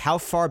now, with how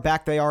far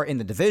back they are in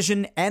the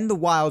division and the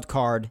wild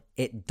card,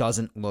 it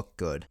doesn't look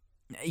good.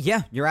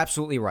 Yeah, you're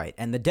absolutely right.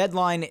 And the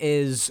deadline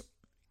is,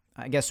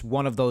 I guess,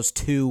 one of those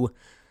two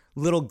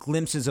little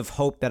glimpses of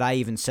hope that I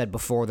even said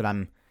before that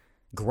I'm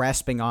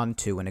grasping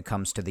onto when it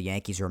comes to the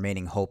Yankees'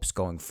 remaining hopes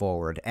going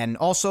forward. And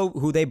also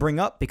who they bring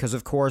up, because,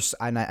 of course,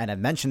 and I've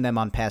mentioned them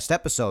on past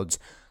episodes,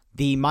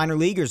 the minor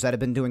leaguers that have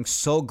been doing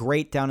so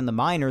great down in the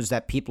minors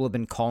that people have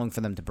been calling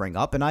for them to bring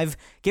up, and I've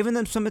given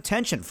them some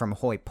attention, from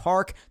Hoy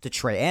Park to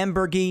Trey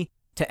Amburgey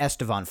to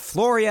Estevan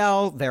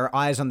Florial. Their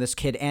eyes on this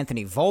kid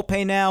Anthony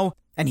Volpe now,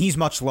 and he's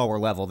much lower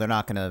level. They're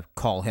not going to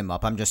call him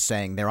up. I'm just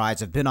saying their eyes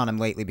have been on him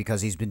lately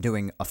because he's been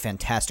doing a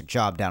fantastic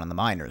job down in the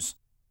minors.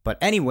 But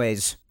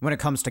anyways, when it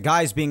comes to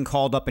guys being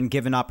called up and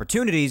given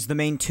opportunities, the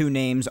main two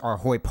names are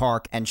Hoy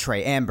Park and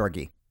Trey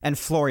Amburgey, and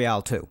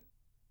Florial too.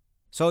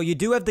 So you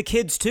do have the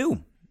kids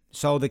too.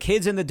 So the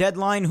kids in the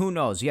deadline, who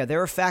knows? Yeah,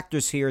 there are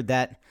factors here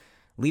that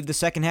leave the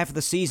second half of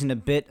the season a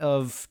bit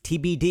of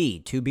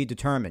TBD, to be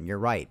determined. You're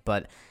right,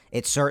 but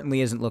it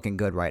certainly isn't looking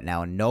good right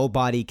now, and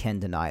nobody can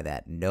deny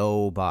that.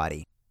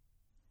 Nobody.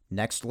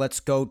 Next, let's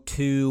go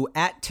to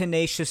at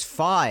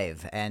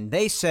Tenacious5, and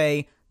they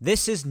say,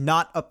 this is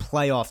not a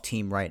playoff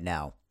team right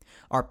now.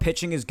 Our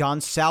pitching has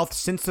gone south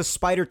since the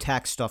spider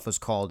tax stuff was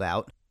called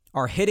out.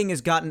 Our hitting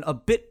has gotten a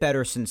bit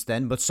better since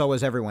then, but so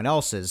has everyone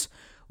else's.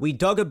 We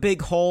dug a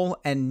big hole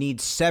and need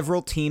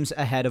several teams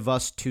ahead of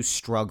us to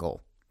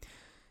struggle.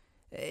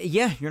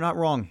 Yeah, you're not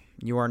wrong.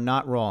 You are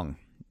not wrong.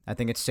 I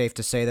think it's safe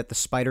to say that the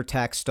spider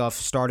tax stuff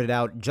started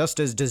out just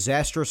as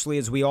disastrously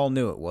as we all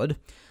knew it would.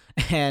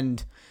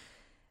 And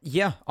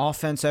yeah,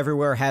 offense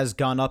everywhere has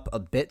gone up a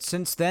bit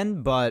since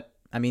then, but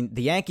I mean,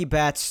 the Yankee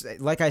bats,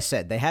 like I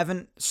said, they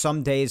haven't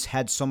some days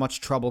had so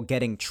much trouble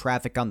getting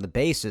traffic on the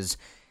bases.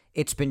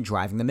 It's been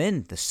driving them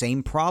in. The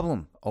same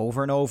problem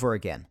over and over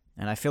again.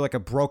 And I feel like a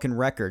broken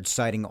record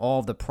citing all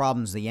of the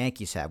problems the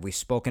Yankees have. We've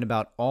spoken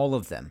about all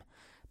of them.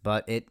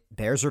 But it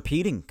bears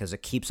repeating because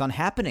it keeps on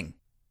happening.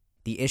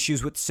 The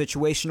issues with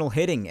situational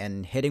hitting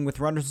and hitting with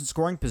runners in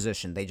scoring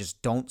position, they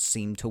just don't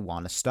seem to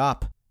want to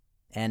stop.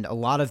 And a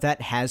lot of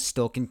that has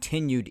still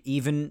continued,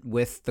 even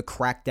with the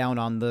crackdown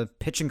on the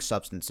pitching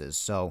substances.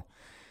 So,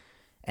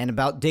 and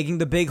about digging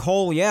the big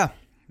hole, yeah.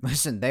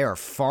 Listen, they are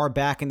far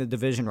back in the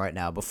division right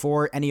now.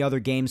 Before any other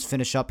games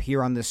finish up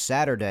here on this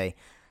Saturday,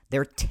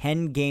 they're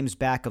 10 games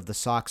back of the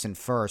Sox in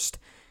first.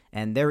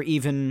 And they're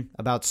even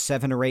about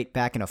 7 or 8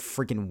 back in a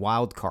freaking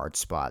wild card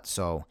spot.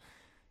 So,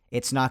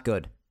 it's not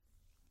good.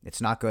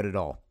 It's not good at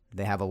all.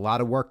 They have a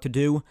lot of work to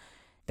do.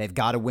 They've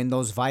got to win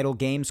those vital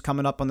games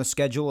coming up on the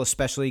schedule,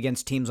 especially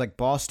against teams like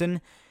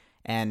Boston.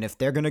 And if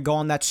they're going to go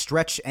on that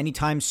stretch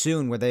anytime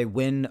soon where they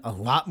win a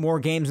lot more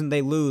games than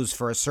they lose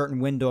for a certain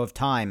window of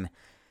time,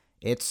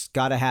 it's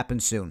got to happen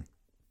soon.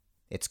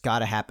 It's got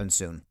to happen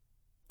soon.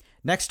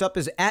 Next up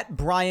is at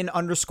Brian_TGP,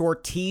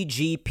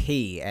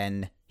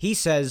 and he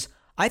says,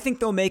 I think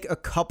they'll make a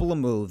couple of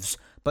moves,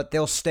 but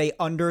they'll stay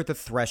under the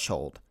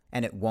threshold,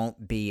 and it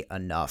won't be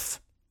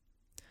enough.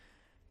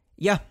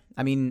 Yeah,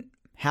 I mean,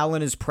 Hal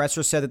in his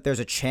presser said that there's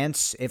a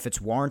chance, if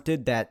it's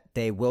warranted, that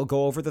they will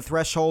go over the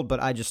threshold,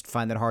 but I just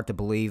find that hard to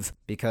believe,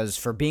 because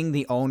for being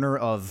the owner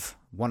of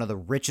one of the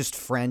richest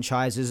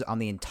franchises on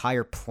the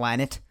entire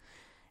planet,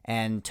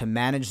 And to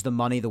manage the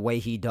money the way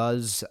he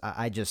does,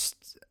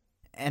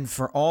 and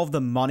for all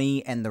the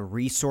money and the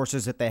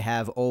resources that they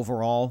have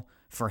overall,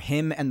 for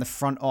him and the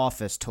front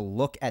office to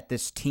look at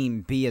this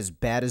team be as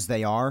bad as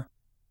they are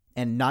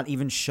and not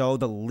even show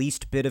the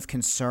least bit of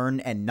concern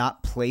and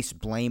not place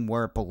blame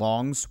where it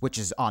belongs, which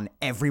is on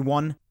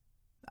everyone,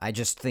 I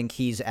just think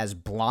he's as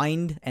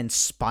blind and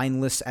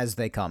spineless as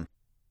they come.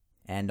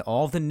 And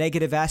all the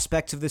negative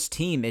aspects of this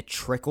team, it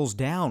trickles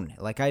down.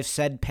 Like I've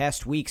said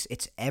past weeks,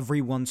 it's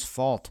everyone's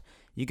fault.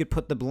 You could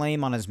put the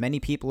blame on as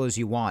many people as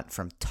you want,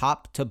 from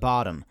top to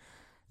bottom.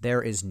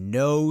 There is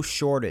no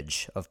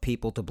shortage of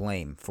people to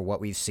blame for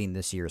what we've seen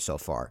this year so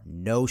far.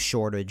 No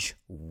shortage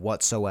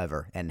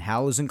whatsoever. And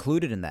Hal is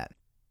included in that.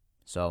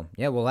 So,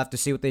 yeah, we'll have to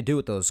see what they do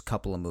with those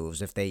couple of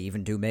moves, if they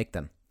even do make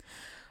them.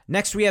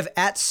 Next, we have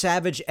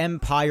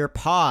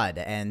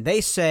 @SavageEmpirePod, and they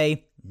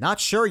say, not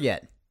sure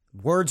yet.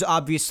 Words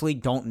obviously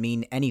don't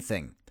mean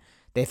anything.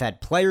 They've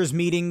had players'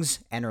 meetings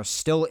and are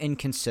still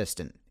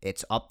inconsistent.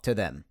 It's up to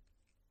them.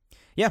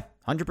 Yeah,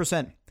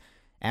 100%.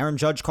 Aaron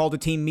Judge called a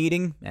team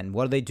meeting, and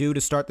what do they do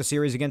to start the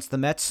series against the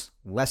Mets?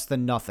 Less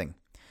than nothing.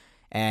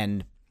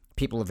 And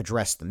people have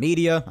addressed the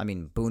media. I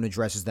mean, Boone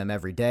addresses them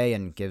every day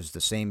and gives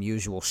the same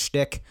usual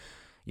shtick.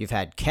 You've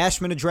had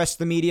Cashman address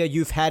the media.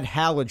 You've had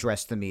Hal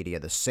address the media.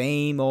 The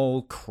same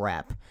old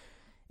crap.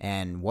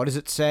 And what does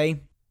it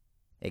say?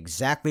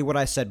 Exactly what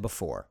I said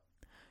before.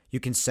 You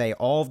can say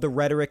all of the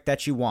rhetoric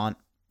that you want,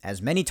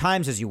 as many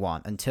times as you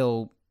want,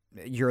 until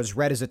you're as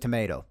red as a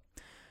tomato.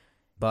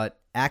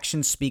 But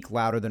actions speak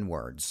louder than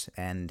words,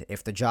 and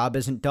if the job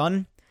isn't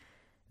done,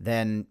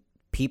 then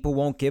people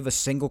won't give a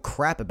single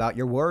crap about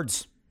your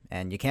words,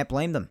 and you can't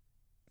blame them.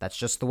 That's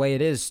just the way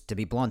it is, to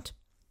be blunt.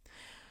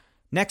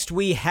 Next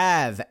we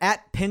have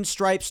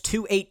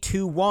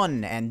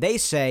 @Pinstripes2821, and they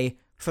say,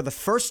 for the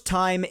first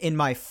time in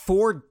my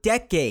 4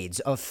 decades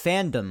of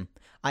fandom,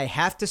 I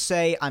have to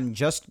say I'm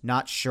just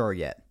not sure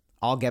yet.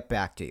 I'll get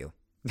back to you.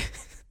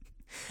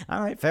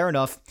 All right, fair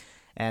enough.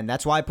 And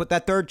that's why I put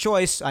that third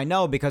choice. I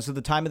know, because of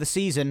the time of the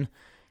season,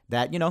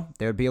 that,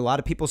 there'd be a lot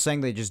of people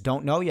saying they just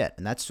don't know yet.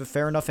 And that's a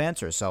fair enough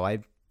answer. So I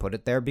put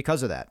it there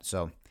because of that.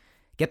 So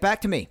get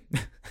back to me.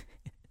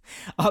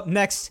 Up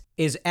next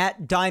is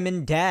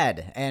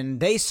 @DiamondDad. And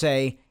they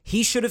say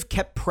he should have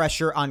kept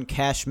pressure on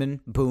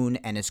Cashman, Boone,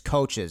 and his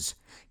coaches,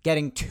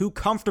 getting too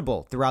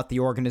comfortable throughout the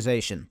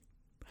organization.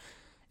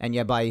 And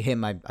yeah, by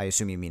him, I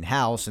assume you mean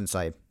Hal, since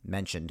I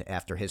mentioned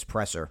after his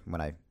presser when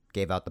I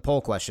gave out the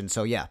poll question.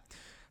 So yeah.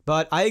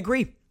 But I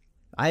agree.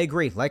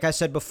 Like I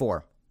said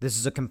before, this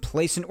is a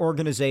complacent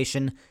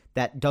organization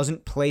that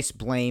doesn't place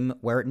blame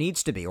where it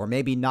needs to be, or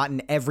maybe not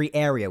in every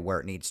area where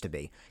it needs to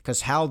be.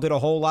 Because Hal did a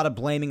whole lot of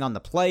blaming on the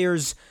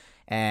players,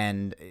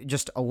 and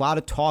just a lot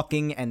of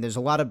talking, and there's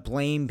a lot of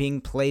blame being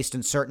placed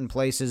in certain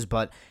places,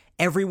 but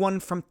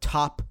everyone from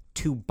top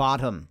to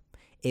bottom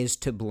is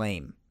to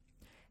blame.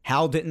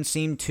 Hal didn't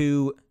seem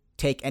to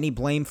take any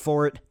blame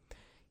for it.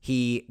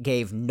 He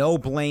gave no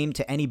blame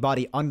to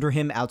anybody under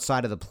him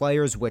outside of the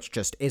players, which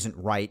just isn't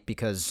right,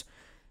 because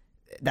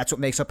that's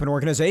what makes up an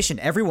organization.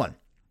 Everyone.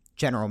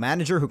 General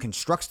manager who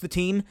constructs the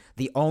team,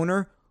 the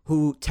owner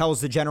who tells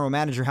the general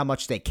manager how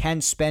much they can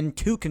spend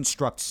to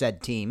construct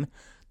said team,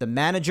 the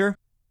manager,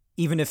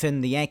 even if in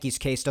the Yankees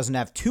case doesn't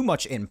have too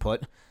much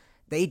input,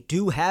 they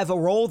do have a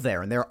role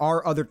there, and there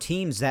are other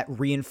teams that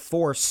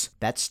reinforce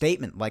that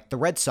statement, like the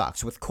Red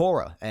Sox with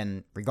Cora.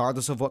 And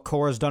regardless of what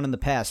Cora's done in the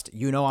past,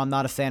 I'm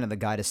not a fan of the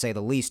guy, to say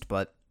the least,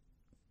 but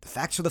the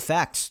facts are the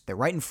facts. They're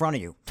right in front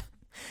of you.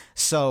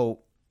 So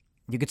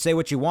you could say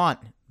what you want,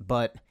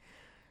 but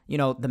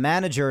the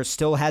manager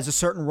still has a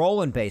certain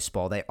role in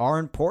baseball. They are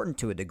important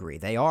to a degree.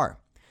 They are.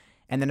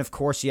 And then, of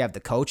course, you have the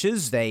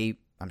coaches.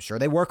 I'm sure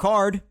they work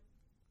hard,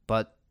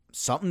 but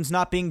something's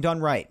not being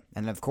done right.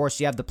 And of course,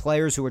 you have the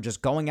players who are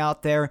just going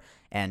out there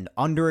and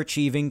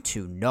underachieving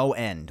to no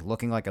end,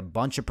 looking like a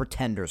bunch of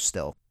pretenders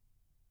still.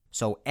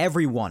 So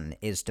everyone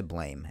is to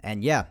blame.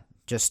 And yeah,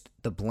 just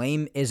the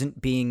blame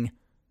isn't being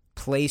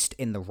placed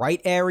in the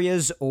right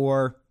areas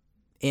or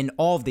in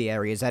all of the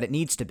areas that it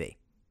needs to be.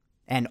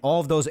 And all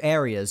of those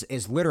areas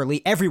is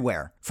literally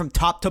everywhere, from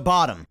top to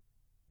bottom.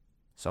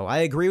 So I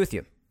agree with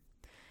you.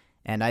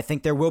 And I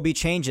think there will be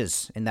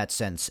changes in that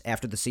sense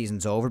after the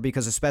season's over,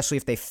 because especially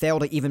if they fail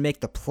to even make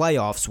the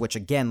playoffs, which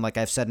again, like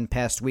I've said in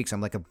past weeks,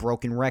 I'm like a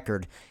broken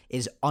record,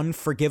 is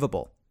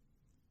unforgivable,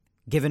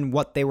 given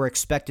what they were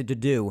expected to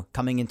do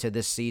coming into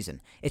this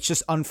season. It's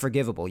just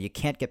unforgivable. You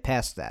can't get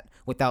past that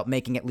without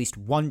making at least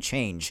one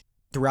change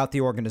throughout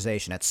the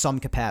organization at some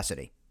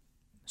capacity.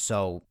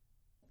 So,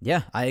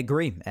 yeah, I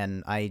agree.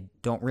 And I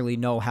don't really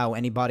know how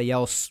anybody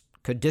else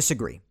could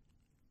disagree,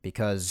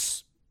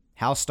 because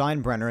Hal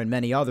Steinbrenner and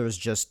many others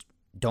just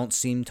don't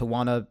seem to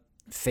want to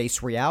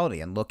face reality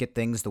and look at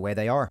things the way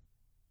they are.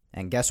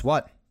 And guess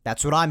what?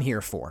 That's what I'm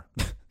here for.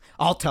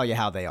 I'll tell you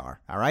how they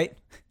are, all right?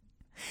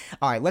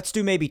 All right, let's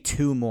do maybe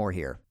 2 more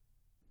here.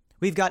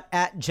 We've got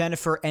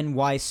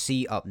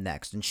 @JenniferNYC up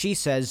next, and she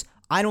says,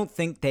 I don't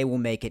think they will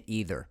make it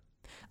either.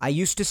 I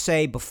used to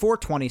say before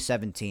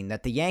 2017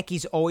 that the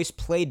Yankees always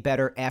played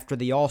better after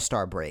the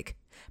All-Star break,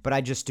 but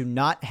I just do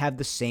not have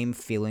the same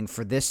feeling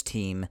for this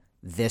team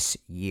this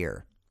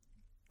year.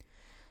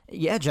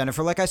 Yeah,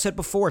 Jennifer, like I said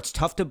before, it's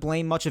tough to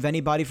blame much of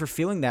anybody for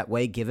feeling that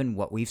way given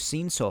what we've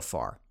seen so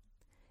far.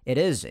 It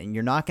is, and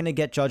you're not going to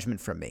get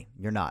judgment from me.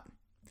 You're not.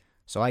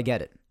 So I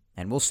get it.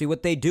 And we'll see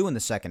what they do in the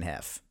second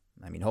half.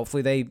 I mean,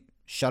 hopefully they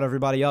shut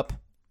everybody up,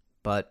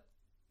 but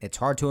it's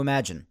hard to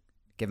imagine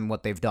given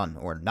what they've done,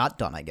 or not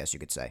done, I guess you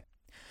could say.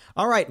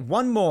 All right,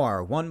 one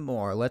more.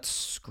 Let's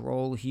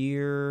scroll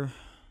here.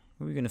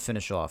 What are we going to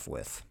finish off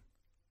with?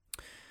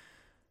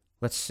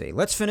 Let's see.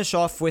 Let's finish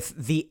off with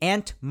the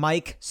Ant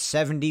Mike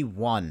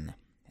 71.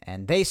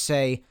 And they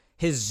say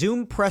his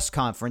Zoom press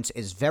conference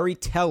is very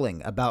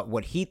telling about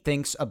what he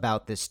thinks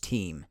about this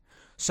team.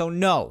 So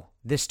no,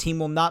 this team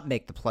will not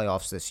make the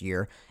playoffs this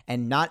year,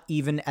 and not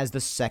even as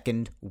the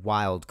second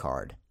wild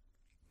card.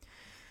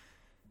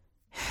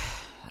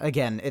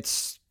 Again,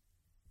 it's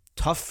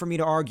tough for me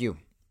to argue.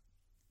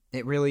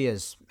 It really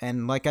is.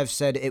 And like I've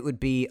said, it would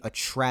be a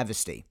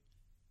travesty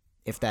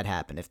if that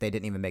happened, if they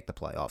didn't even make the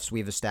playoffs.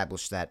 We've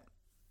established that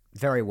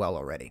very well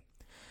already.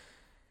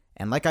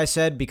 And like I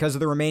said, because of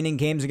the remaining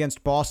games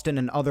against Boston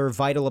and other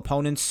vital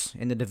opponents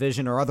in the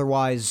division or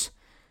otherwise,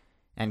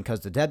 and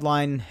because the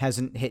deadline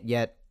hasn't hit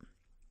yet,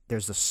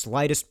 there's the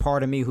slightest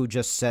part of me who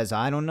just says,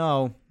 I don't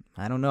know,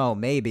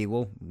 maybe,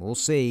 we'll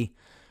see.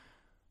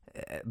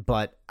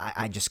 But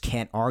I just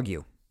can't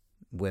argue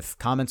with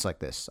comments like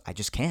this. I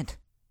just can't.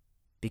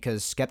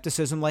 Because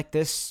skepticism like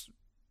this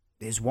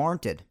is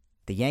warranted.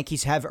 The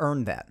Yankees have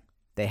earned that.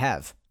 They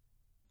have.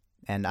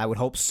 And I would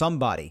hope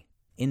somebody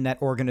in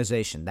that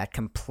organization, that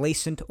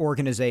complacent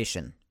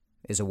organization,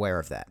 is aware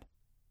of that.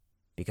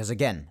 Because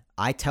again,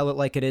 I tell it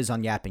like it is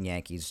on Yapping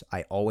Yankees.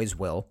 I always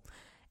will.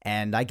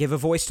 And I give a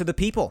voice to the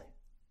people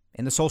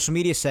in the social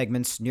media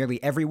segments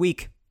nearly every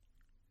week.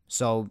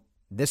 So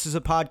this is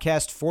a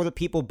podcast for the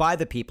people, by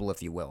the people,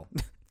 if you will.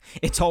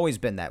 It's always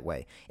been that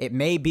way. It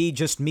may be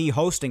just me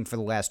hosting for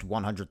the last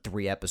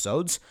 103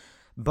 episodes,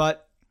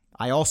 but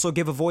I also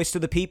give a voice to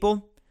the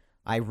people.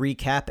 I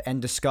recap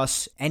and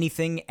discuss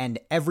anything and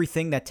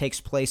everything that takes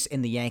place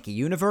in the Yankee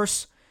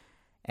universe,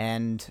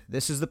 and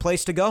this is the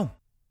place to go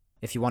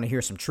if you want to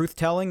hear some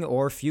truth-telling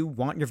or if you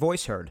want your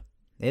voice heard.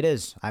 It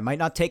is. I might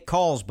not take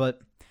calls,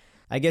 but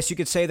I guess you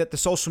could say that the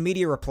social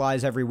media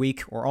replies every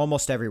week, or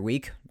almost every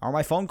week, are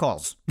my phone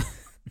calls.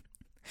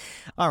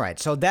 All right,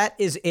 so that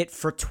is it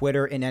for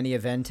Twitter in any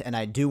event, and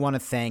I do want to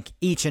thank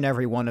each and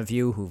every one of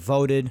you who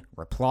voted,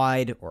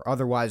 replied, or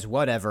otherwise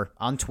whatever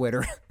on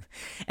Twitter.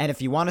 And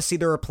if you want to see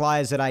the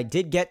replies that I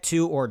did get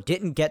to or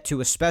didn't get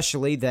to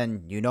especially,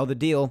 then you know the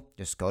deal.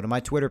 Just go to my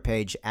Twitter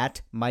page,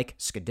 at Mike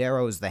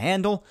Scudero is the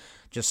handle.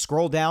 Just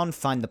scroll down,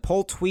 find the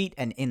poll tweet,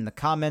 and in the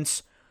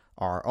comments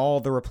are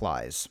all the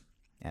replies.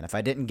 And if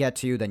I didn't get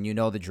to you, then you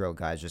know the drill,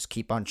 guys. Just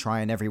keep on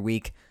trying every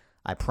week.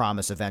 I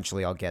promise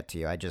eventually I'll get to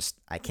you.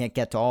 I can't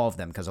get to all of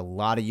them because a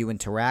lot of you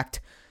interact.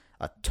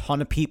 A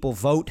ton of people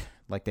vote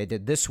like they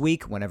did this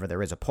week, whenever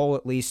there is a poll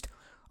at least.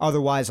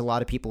 Otherwise, a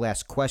lot of people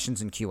ask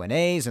questions in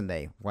Q&As, and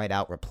they write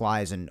out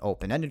replies and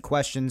open-ended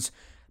questions.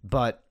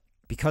 But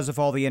because of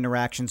all the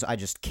interactions, I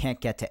just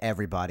can't get to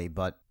everybody.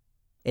 But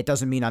it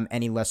doesn't mean I'm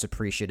any less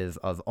appreciative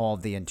of all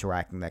the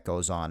interacting that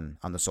goes on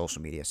the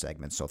social media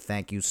segments. So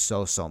thank you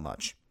so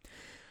much.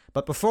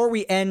 But before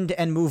we end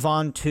and move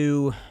on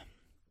to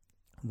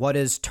what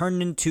has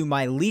turned into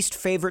my least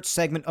favorite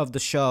segment of the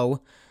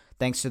show,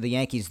 thanks to the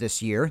Yankees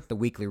this year, the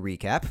weekly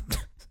recap,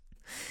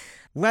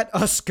 let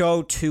us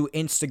go to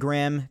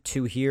Instagram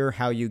to hear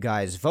how you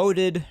guys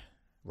voted,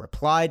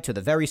 replied to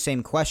the very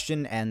same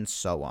question, and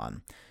so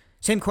on.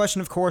 Same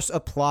question, of course,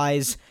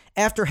 applies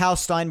after Hal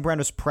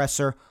Steinbrenner's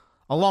presser,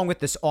 along with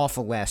this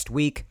awful last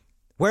week.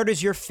 Where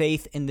does your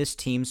faith in this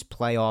team's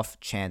playoff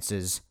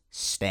chances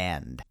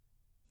stand?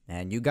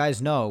 And you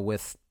guys know,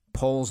 with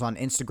polls on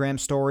Instagram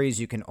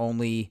stories, you can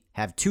only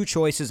have 2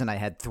 choices, and I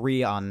had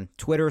 3 on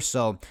Twitter,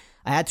 so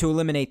I had to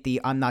eliminate the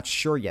I'm not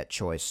sure yet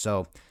choice.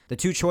 So the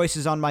 2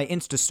 choices on my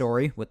Insta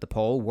story with the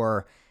poll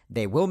were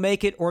they will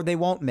make it or they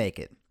won't make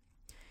it.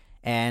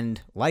 And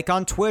like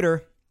on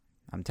Twitter,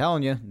 I'm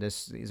telling you,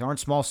 these aren't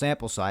small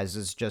sample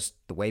sizes, just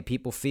the way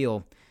people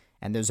feel.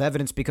 And there's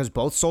evidence because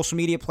both social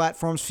media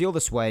platforms feel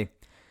this way.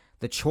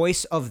 The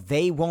choice of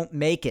they won't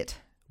make it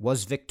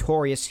was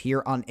victorious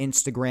here on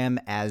Instagram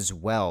as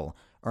well,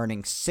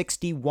 earning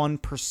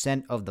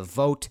 61% of the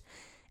vote,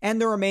 and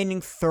the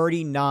remaining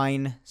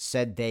 39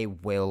 said they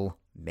will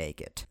make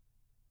it.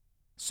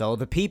 So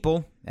the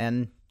people,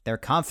 and their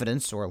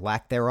confidence, or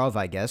lack thereof,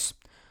 I guess,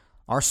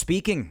 are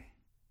speaking.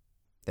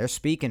 They're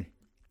speaking.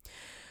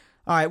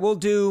 All right, we'll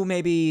do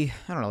maybe,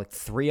 like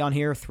 3 on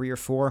here, 3 or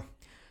 4.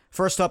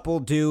 First up, we'll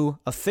do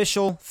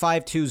official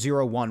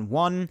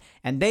 52011,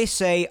 and they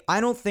say, I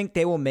don't think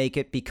they will make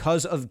it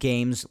because of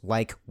games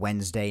like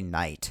Wednesday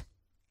night.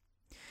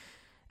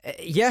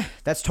 Yeah,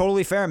 that's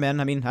totally fair, man.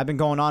 I mean, I've been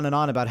going on and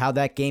on about how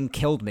that game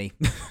killed me.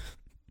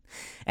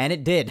 And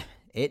it did.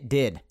 It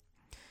did.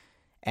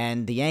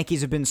 And the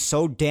Yankees have been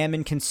so damn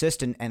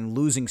inconsistent and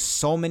losing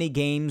so many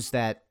games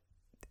that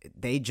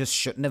they just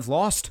shouldn't have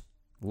lost.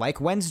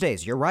 Like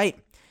Wednesdays, you're right.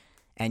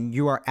 And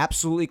you are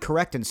absolutely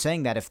correct in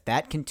saying that if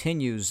that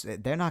continues,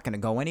 they're not going to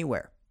go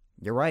anywhere.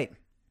 You're right.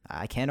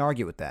 I can't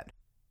argue with that.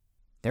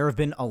 There have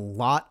been a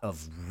lot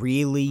of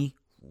really,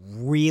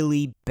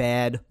 really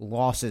bad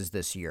losses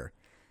this year.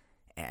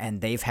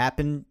 And they've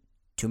happened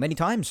too many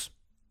times.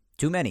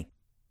 Too many.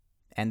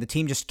 And the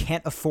team just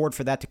can't afford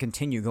for that to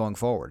continue going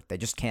forward. They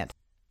just can't.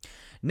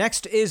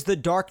 Next is the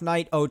Dark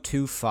Knight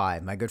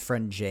 025, my good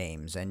friend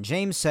James. And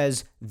James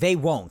says, they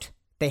won't.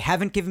 They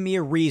haven't given me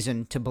a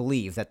reason to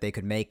believe that they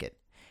could make it.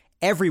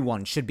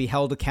 Everyone should be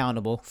held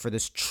accountable for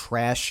this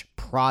trash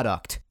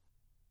product.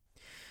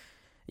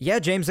 Yeah,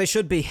 James, they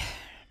should be.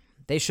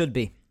 They should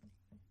be.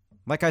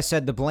 Like I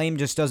said, the blame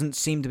just doesn't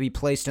seem to be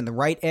placed in the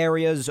right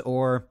areas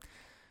or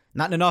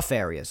not in enough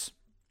areas.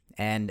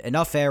 And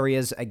enough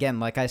areas, again,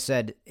 like I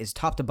said, is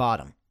top to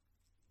bottom.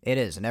 It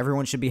is, and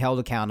everyone should be held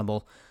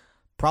accountable.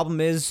 Problem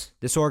is,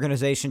 this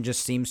organization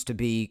just seems to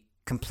be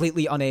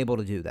completely unable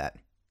to do that,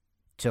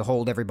 to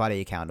hold everybody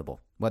accountable,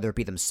 whether it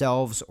be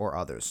themselves or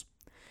others.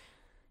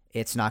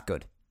 It's not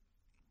good.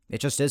 It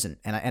just isn't.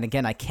 And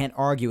again, I can't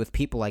argue with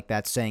people like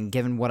that saying,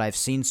 given what I've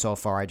seen so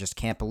far, I just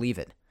can't believe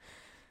it.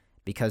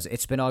 Because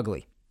it's been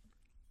ugly.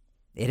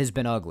 It has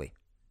been ugly.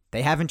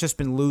 They haven't just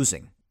been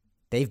losing.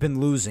 They've been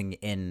losing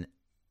in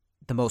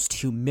the most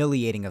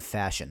humiliating of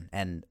fashion,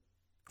 and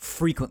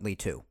frequently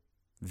too.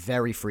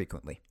 Very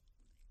frequently.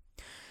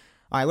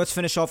 All right, let's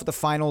finish off with the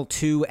final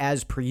two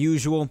as per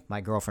usual. My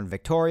girlfriend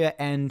Victoria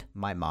and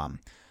my mom.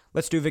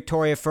 Let's do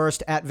Victoria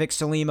first at Vic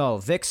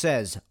Salimo. Vic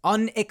says,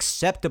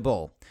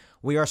 unacceptable.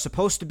 We are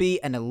supposed to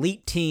be an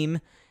elite team,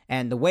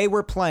 and the way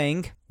we're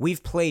playing,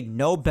 we've played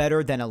no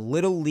better than a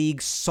little league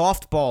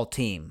softball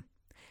team.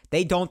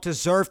 They don't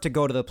deserve to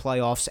go to the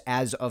playoffs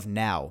as of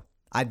now.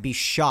 I'd be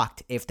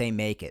shocked if they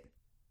make it.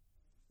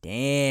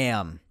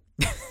 Damn.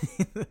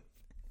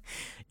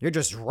 You're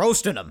just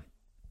roasting them.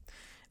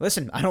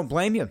 Listen, I don't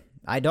blame you.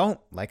 I don't.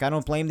 Like, I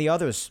don't blame the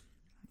others.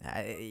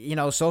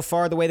 So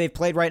far, the way they've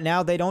played right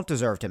now, they don't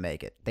deserve to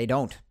make it. They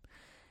don't.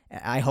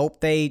 I hope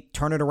they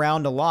turn it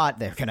around a lot.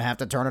 They're going to have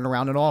to turn it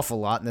around an awful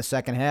lot in the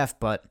second half,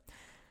 but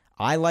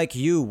I, like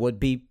you, would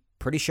be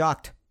pretty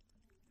shocked.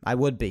 I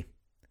would be.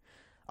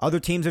 Other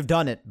teams have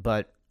done it,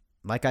 but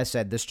like I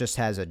said, this just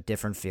has a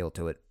different feel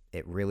to it.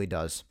 It really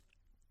does.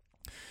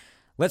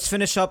 Let's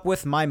finish up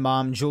with my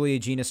mom, Julia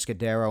Gina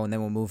Scudero, and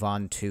then we'll move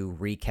on to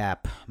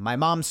recap. My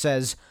mom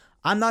says,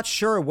 I'm not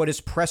sure what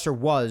his presser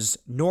was,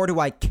 nor do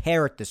I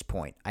care at this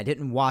point. I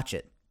didn't watch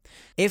it.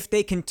 If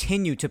they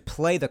continue to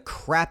play the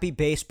crappy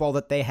baseball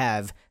that they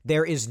have,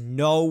 there is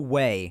no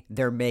way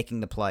they're making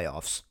the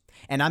playoffs.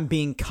 And I'm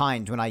being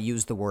kind when I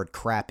use the word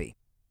crappy.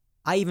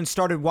 I even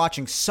started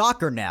watching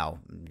soccer now.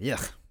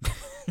 Yuck.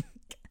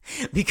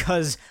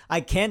 Because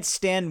I can't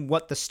stand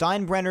what the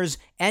Steinbrenners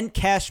and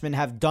Cashman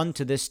have done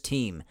to this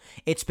team.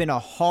 It's been a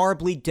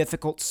horribly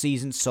difficult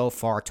season so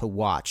far to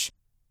watch.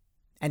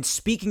 And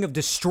speaking of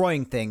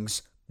destroying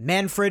things,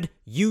 Manfred,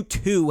 you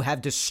too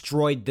have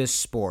destroyed this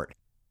sport.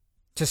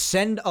 To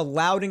send a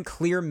loud and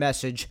clear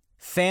message,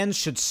 fans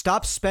should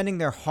stop spending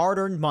their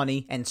hard-earned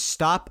money and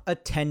stop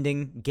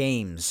attending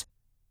games.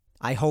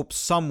 I hope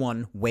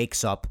someone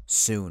wakes up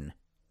soon.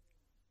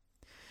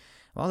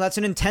 Well, that's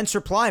an intense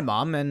reply,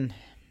 Mom, and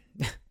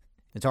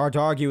it's hard to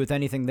argue with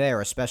anything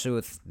there, especially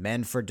with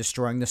Manfred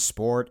destroying the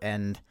sport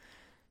and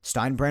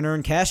Steinbrenner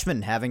and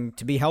Cashman having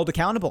to be held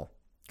accountable.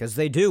 Because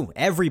they do.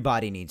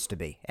 Everybody needs to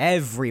be.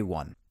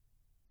 Everyone.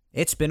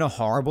 It's been a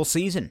horrible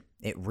season.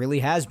 It really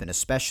has been,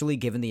 especially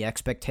given the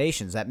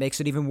expectations. That makes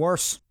it even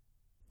worse.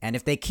 And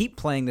if they keep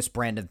playing this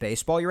brand of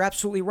baseball, you're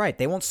absolutely right.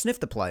 They won't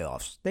sniff the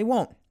playoffs. They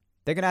won't.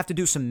 They're going to have to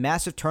do some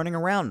massive turning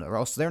around, or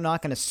else they're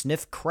not going to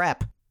sniff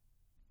crap.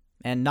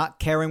 And not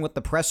caring what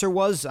the presser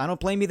was, I don't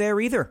blame you there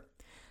either.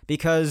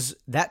 Because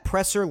that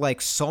presser, like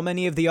so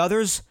many of the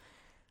others,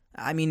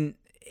 I mean,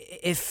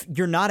 if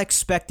you're not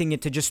expecting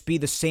it to just be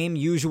the same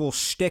usual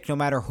shtick no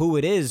matter who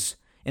it is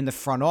in the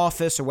front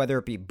office, or whether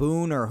it be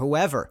Boone or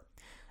whoever.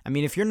 I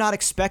mean, if you're not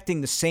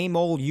expecting the same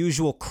old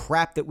usual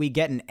crap that we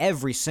get in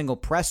every single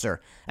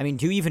presser, I mean,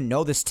 do you even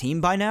know this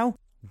team by now?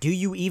 Do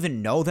you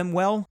even know them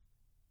well?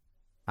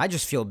 I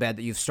just feel bad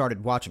that you've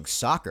started watching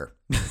soccer.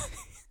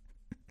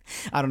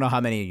 I don't know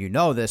how many of you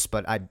know this,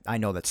 but I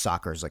know that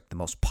soccer is like the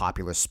most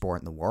popular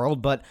sport in the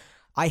world, but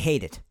I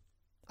hate it.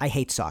 I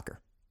hate soccer.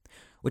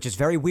 Which is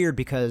very weird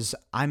because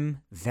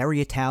I'm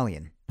very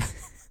Italian.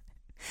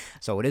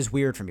 So it is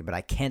weird for me, but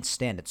I can't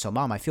stand it. So,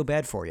 Mom, I feel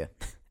bad for you.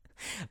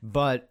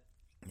 But,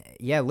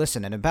 yeah,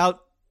 listen, and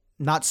about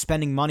not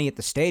spending money at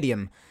the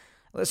stadium,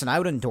 listen, I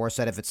would endorse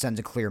that if it sends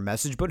a clear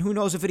message, but who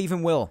knows if it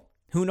even will.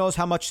 Who knows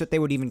how much that they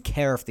would even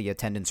care if the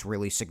attendance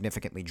really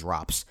significantly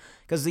drops.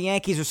 Because the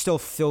Yankees are still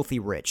filthy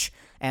rich,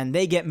 and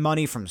they get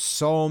money from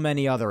so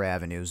many other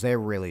avenues. They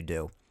really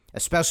do.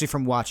 Especially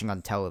from watching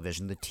on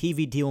television. The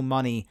TV deal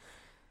money,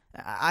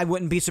 I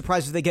wouldn't be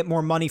surprised if they get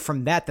more money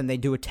from that than they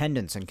do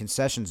attendance and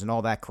concessions and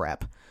all that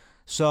crap.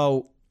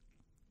 So,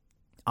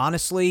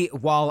 honestly,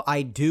 while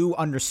I do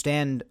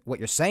understand what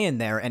you're saying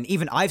there, and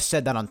even I've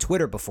said that on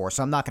Twitter before,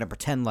 so I'm not going to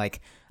pretend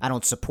like I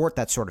don't support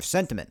that sort of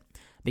sentiment,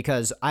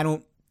 because I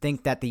don't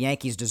think that the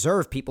Yankees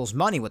deserve people's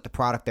money with the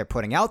product they're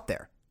putting out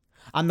there.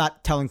 I'm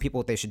not telling people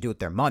what they should do with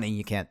their money.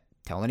 You can't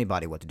tell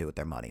anybody what to do with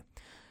their money.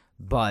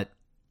 But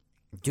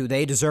do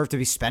they deserve to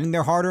be spending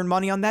their hard-earned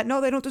money on that?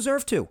 No, they don't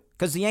deserve to,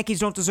 because the Yankees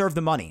don't deserve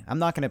the money. I'm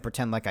not going to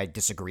pretend like I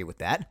disagree with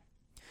that.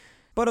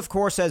 But of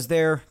course, as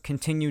they're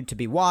continued to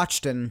be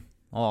watched and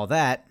all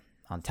that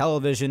on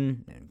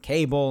television and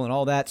cable and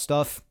all that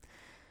stuff,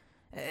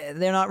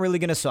 they're not really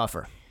going to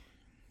suffer.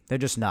 They're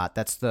just not.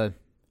 That's the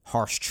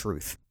harsh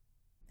truth.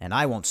 And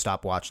I won't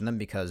stop watching them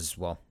because,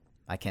 well,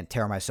 I can't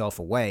tear myself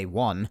away,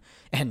 one.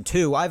 And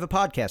two, I have a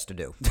podcast to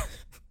do.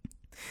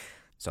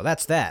 So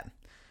that's that.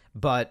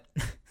 But,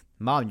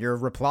 Mom, your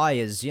reply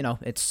is,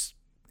 it's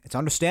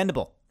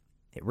understandable.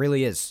 It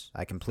really is.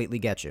 I completely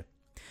get you.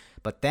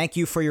 But thank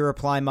you for your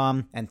reply,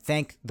 Mom, and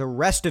thank the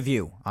rest of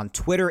you on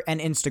Twitter and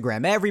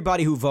Instagram,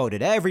 everybody who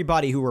voted,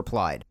 everybody who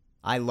replied.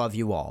 I love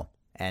you all,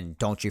 and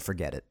don't you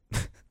forget it.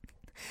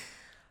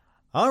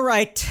 All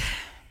right.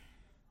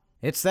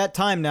 It's that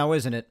time now,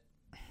 isn't it?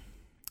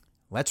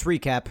 Let's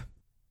recap.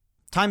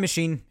 Time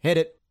machine, hit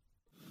it.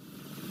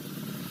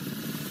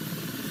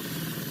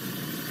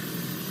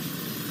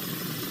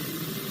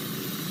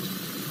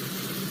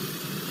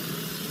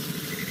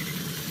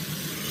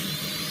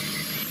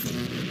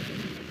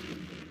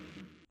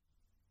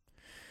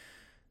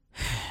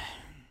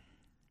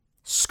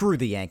 Screw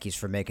the Yankees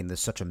for making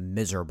this such a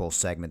miserable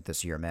segment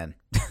this year, man.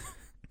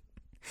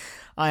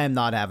 I am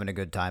not having a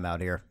good time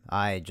out here.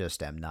 I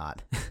just am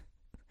not.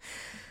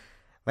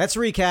 Let's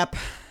recap.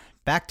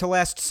 Back to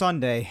last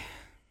Sunday.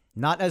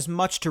 Not as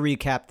much to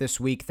recap this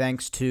week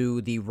thanks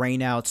to the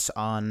rainouts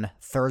on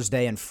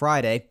Thursday and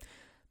Friday,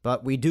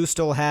 but we do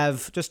still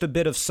have just a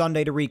bit of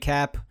Sunday to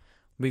recap.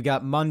 We've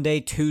got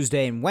Monday,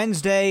 Tuesday, and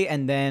Wednesday,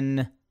 and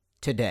then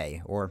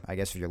today, or I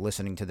guess if you're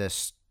listening to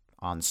this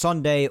on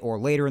Sunday or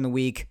later in the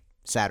week,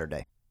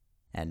 Saturday.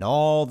 And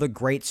all the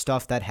great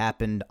stuff that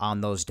happened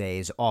on those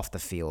days off the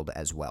field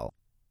as well.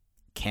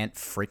 Can't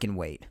freaking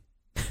wait.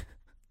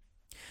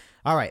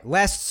 All right,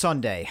 last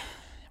Sunday.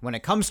 When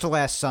it comes to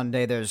last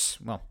Sunday, there's,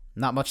 well,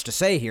 not much to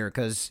say here,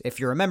 because if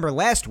you remember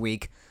last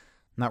week,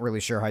 not really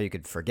sure how you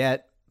could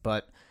forget,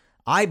 but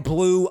I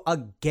blew a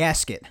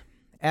gasket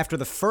after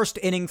the first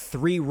inning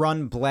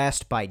 3-run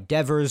blast by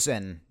Devers,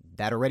 and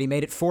that already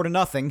made it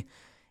 4-0.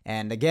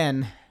 And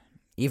again,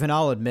 even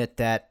I'll admit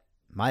that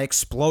my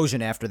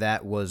explosion after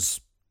that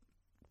was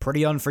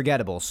pretty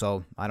unforgettable,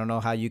 so I don't know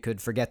how you could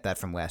forget that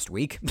from last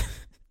week.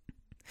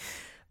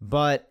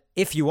 But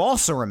if you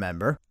also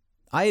remember,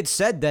 I had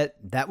said that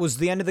that was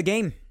the end of the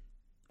game.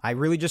 I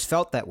really just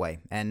felt that way,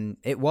 and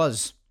it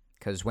was.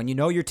 Because when you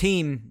know your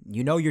team,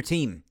 you know your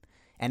team.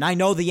 And I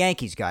know the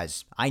Yankees,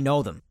 guys. I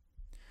know them.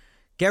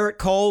 Garrett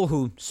Cole,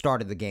 who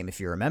started the game, if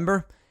you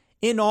remember,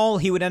 in all,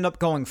 he would end up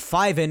going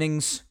 5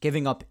 innings,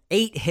 giving up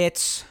 8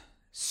 hits,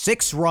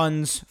 6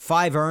 runs,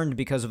 5 earned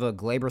because of a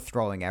Glaber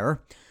throwing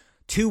error,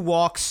 2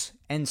 walks,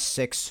 and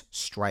 6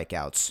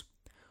 strikeouts.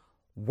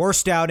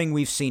 Worst outing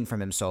we've seen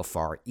from him so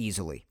far,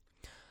 easily.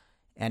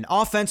 And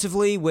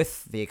offensively,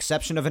 with the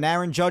exception of an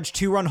Aaron Judge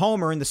 2-run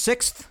homer in the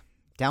 6th,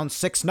 down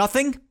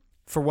 6-0,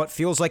 for what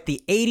feels like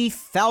the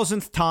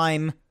 80,000th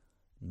time,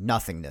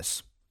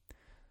 nothingness.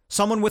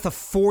 Someone with a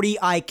 40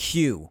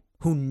 IQ,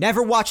 who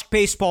never watched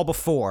baseball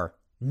before,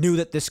 knew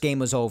that this game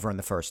was over in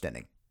the first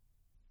inning.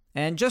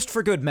 And just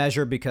for good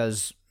measure,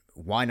 because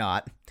why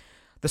not,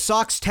 the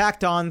Sox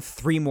tacked on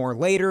 3 more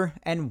later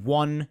and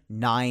won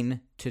 9-2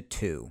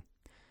 to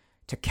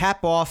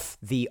cap off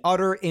the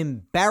utter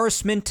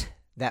embarrassment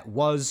that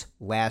was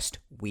last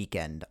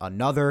weekend.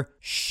 Another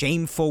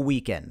shameful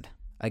weekend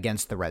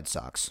against the Red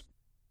Sox.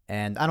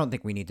 And I don't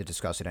think we need to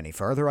discuss it any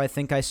further. I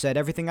think I said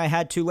everything I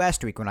had to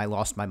last week when I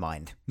lost my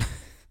mind.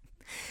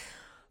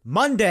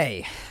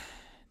 Monday,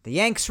 the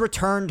Yanks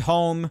returned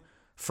home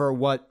for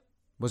what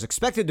was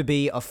expected to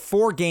be a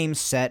 4-game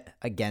set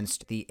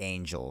against the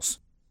Angels.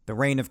 The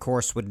rain, of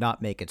course, would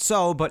not make it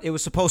so, but it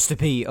was supposed to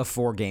be a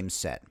 4-game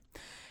set.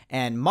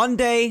 And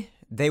Monday,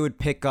 they would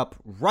pick up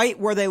right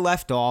where they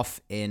left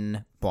off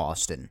in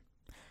Boston.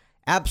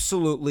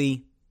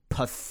 Absolutely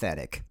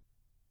pathetic.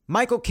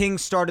 Michael King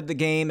started the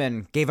game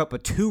and gave up a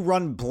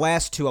 2-run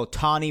blast to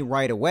Ohtani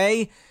right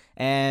away,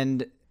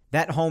 and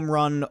that home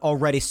run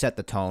already set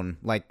the tone,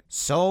 like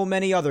so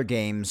many other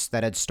games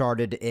that had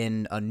started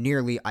in a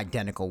nearly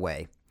identical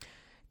way.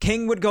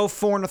 King would go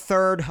 4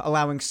 1/3,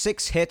 allowing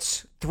 6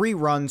 hits, 3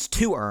 runs,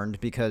 2 earned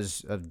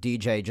because of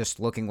DJ just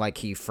looking like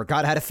he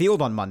forgot how to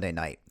field on Monday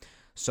night.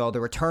 So the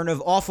return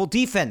of awful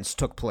defense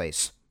took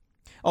place.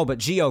 Oh, but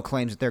Gio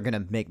claims that they're going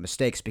to make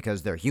mistakes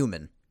because they're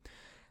human.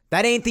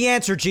 That ain't the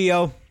answer,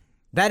 Gio.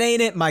 That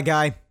ain't it, my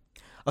guy.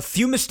 A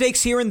few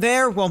mistakes here and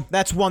there, well,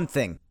 that's one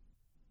thing.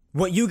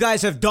 What you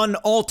guys have done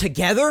all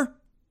together?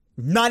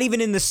 Not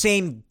even in the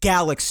same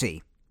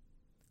galaxy.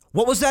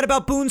 What was that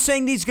about Boone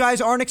saying these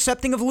guys aren't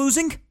accepting of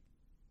losing?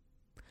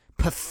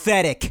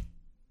 Pathetic.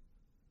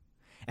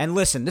 And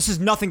listen, this is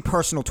nothing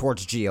personal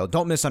towards Gio.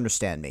 Don't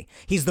misunderstand me.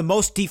 He's the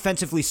most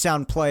defensively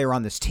sound player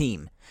on this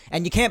team,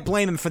 and you can't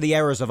blame him for the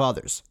errors of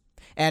others.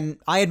 And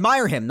I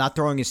admire him not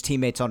throwing his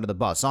teammates under the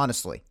bus,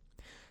 honestly.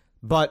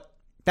 But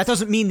that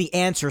doesn't mean the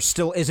answer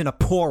still isn't a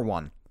poor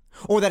one,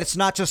 or that it's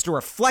not just a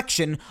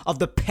reflection of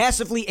the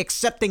passively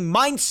accepting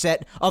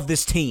mindset of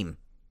this team.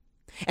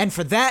 And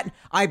for that,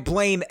 I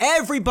blame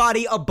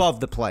everybody above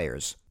the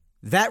players.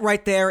 That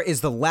right there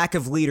is the lack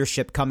of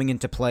leadership coming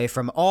into play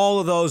from all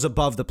of those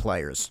above the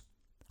players.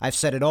 I've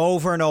said it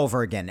over and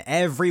over again.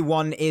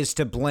 Everyone is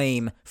to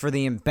blame for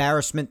the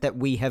embarrassment that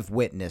we have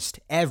witnessed.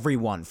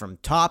 Everyone, from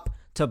top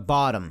to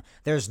bottom.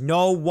 There's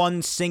no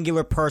one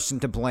singular person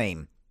to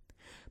blame.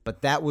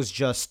 But that was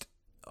just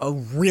a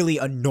really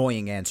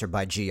annoying answer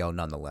by Gio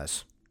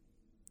nonetheless.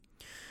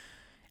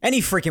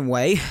 Any freaking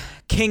way,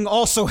 King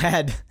also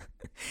had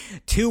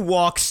 2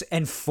 walks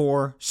and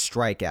 4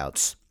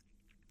 strikeouts.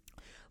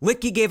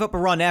 Litke gave up a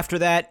run after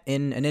that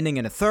in an inning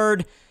and a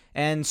third,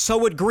 and so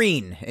would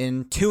Green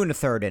in 2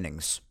 1/3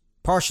 innings,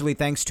 partially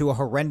thanks to a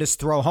horrendous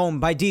throw home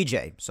by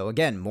DJ. So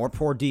again, more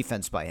poor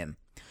defense by him.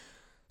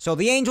 So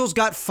the Angels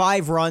got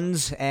 5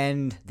 runs,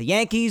 and the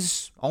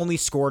Yankees only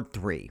scored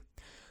 3.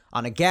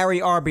 On a Gary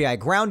RBI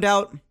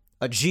groundout,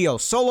 a Gio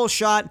solo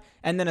shot,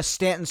 and then a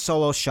Stanton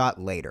solo shot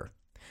later.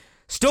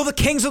 Still the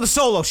kings of the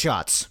solo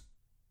shots.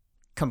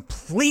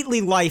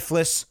 Completely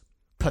lifeless,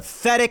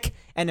 pathetic,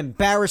 and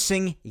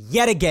embarrassing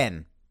yet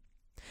again.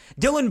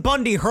 Dylan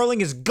Bundy hurling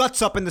his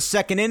guts up in the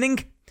second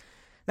inning.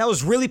 That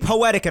was really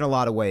poetic in a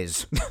lot of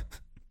ways.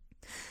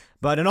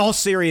 But in all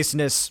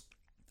seriousness,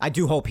 I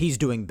do hope he's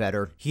doing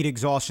better. Heat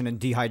exhaustion and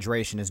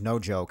dehydration is no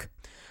joke.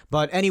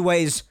 But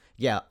anyways,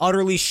 yeah,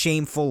 utterly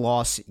shameful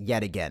loss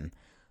yet again.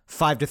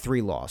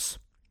 5-3 loss.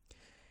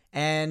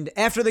 And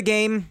after the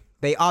game,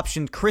 they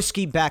optioned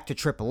Kriske back to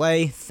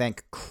AAA.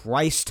 Thank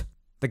Christ.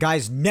 The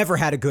guy's never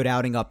had a good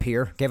outing up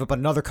here. Gave up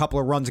another couple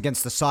of runs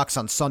against the Sox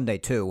on Sunday,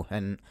 too.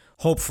 And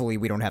hopefully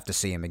we don't have to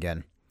see him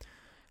again.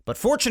 But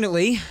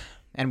fortunately,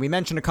 and we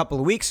mentioned a couple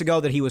of weeks ago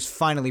that he was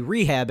finally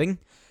rehabbing,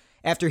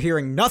 after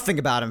hearing nothing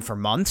about him for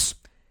months,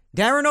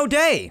 Darren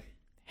O'Day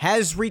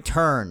has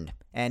returned,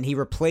 and he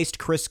replaced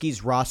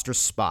Kriske's roster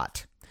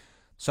spot.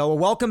 So a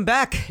welcome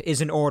back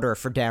is in order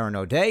for Darren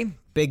O'Day.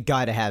 Big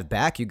guy to have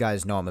back. You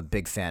guys know I'm a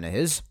big fan of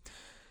his.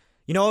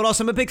 You know what else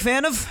I'm a big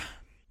fan of?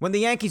 When the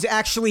Yankees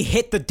actually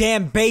hit the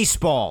damn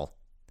baseball.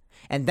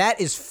 And that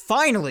is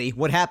finally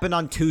what happened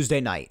on Tuesday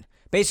night.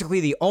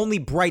 Basically the only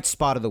bright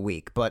spot of the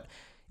week, but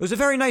it was a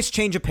very nice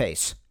change of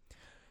pace.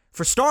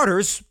 For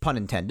starters, pun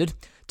intended,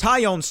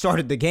 Taillon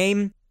started the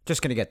game.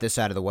 Just gonna get this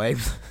out of the way.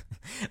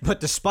 But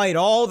despite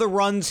all the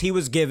runs he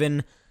was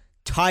given,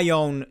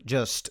 Taillon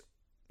just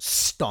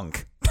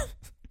stunk.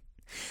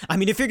 I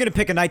mean, if you're gonna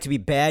pick a night to be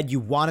bad, you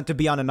want it to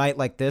be on a night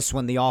like this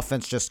when the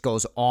offense just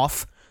goes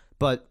off.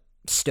 But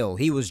still,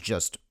 he was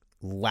just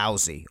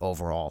lousy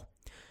overall.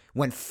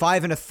 Went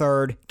 5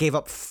 1/3, gave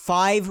up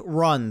 5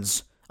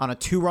 runs on a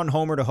 2-run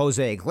homer to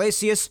Jose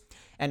Iglesias,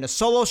 and a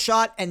solo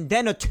shot, and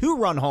then a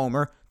 2-run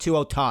homer to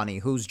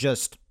Ohtani, who's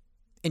just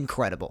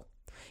incredible.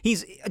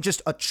 He's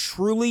just a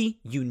truly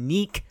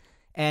unique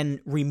and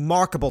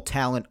remarkable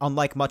talent,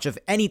 unlike much of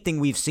anything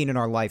we've seen in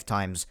our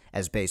lifetimes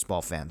as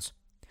baseball fans.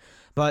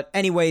 But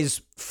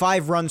anyways,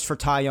 5 runs for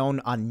Taillon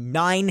on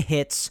 9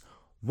 hits,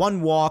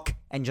 1 walk,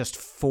 and just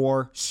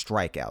 4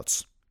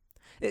 strikeouts.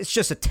 It's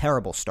just a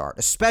terrible start,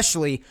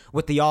 especially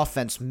with the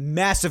offense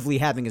massively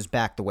having his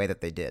back the way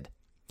that they did.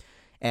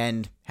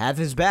 And have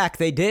his back,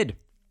 they did.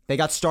 They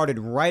got started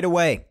right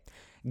away.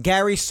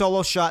 Gary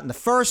solo shot in the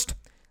first,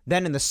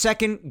 then in the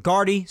second,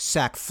 Gardy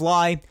sac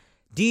fly,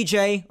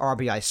 DJ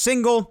RBI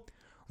single.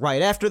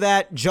 Right after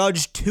that,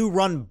 Judge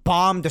 2-run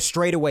bomb to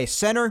straightaway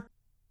center.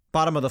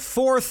 Bottom of the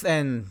 4th,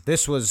 and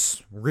this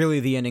was really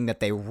the inning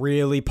that they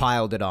really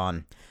piled it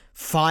on.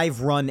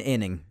 5-run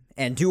inning.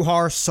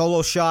 Andujar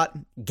solo shot,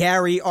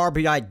 Gary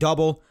RBI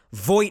double,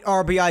 Voit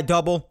RBI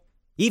double,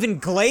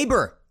 even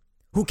Glaber,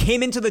 who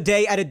came into the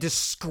day at a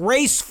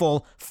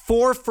disgraceful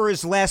 4 for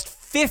his last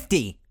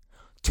 50.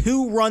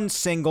 2-run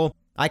single.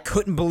 I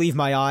couldn't believe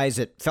my eyes.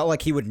 It felt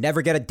like he would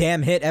never get a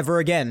damn hit ever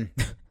again.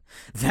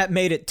 That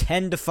made it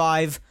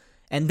 10-5.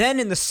 And then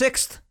in the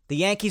 6th, the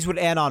Yankees would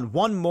add on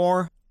 1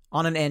 more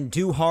on an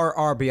Andujar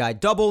RBI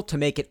double to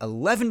make it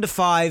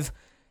 11-5.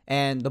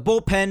 And the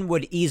bullpen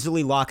would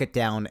easily lock it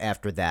down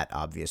after that,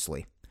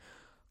 obviously.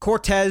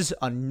 Cortez,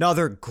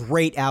 another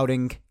great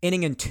outing,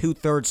 inning and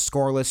 2/3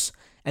 scoreless.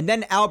 And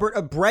then Albert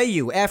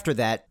Abreu after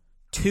that,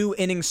 2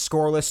 innings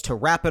scoreless to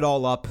wrap it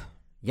all up.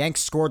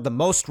 Yanks scored the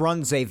most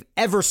runs they've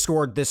ever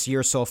scored this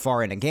year so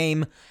far in a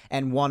game,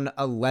 and won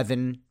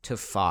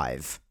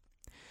 11-5.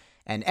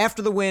 And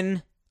after the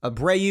win,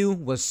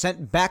 Abreu was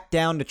sent back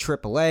down to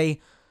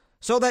AAA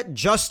so that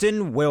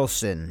Justin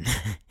Wilson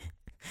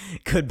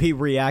could be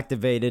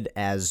reactivated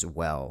as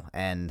well.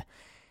 And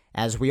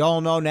as we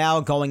all know now,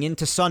 going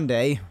into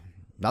Sunday,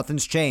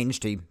 nothing's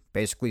changed. He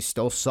basically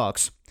still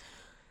sucks.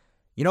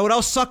 You know what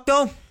else sucked,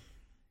 though?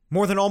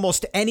 More than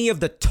almost any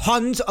of the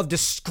tons of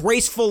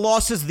disgraceful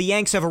losses the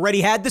Yanks have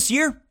already had this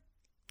year?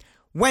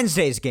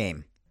 Wednesday's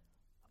game.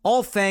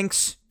 All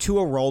thanks to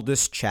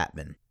Aroldis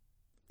Chapman.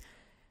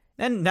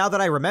 And now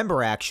that I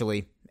remember,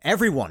 actually,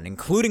 everyone,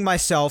 including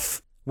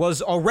myself,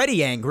 was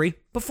already angry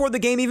before the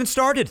game even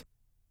started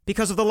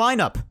because of the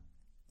lineup.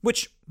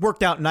 which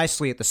worked out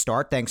nicely at the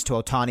start thanks to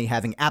Ohtani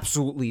having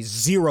absolutely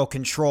zero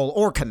control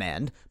or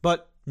command,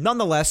 but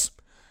nonetheless,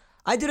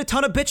 I did a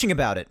ton of bitching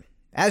about it,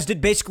 as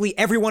did basically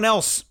everyone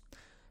else,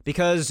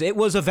 because it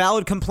was a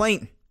valid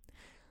complaint.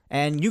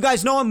 And you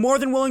guys know I'm more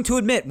than willing to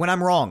admit when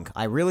I'm wrong.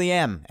 I really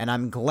am, and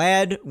I'm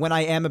glad when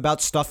I am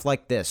about stuff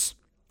like this.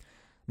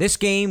 This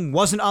game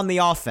wasn't on the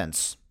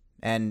offense,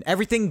 and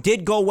everything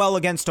did go well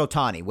against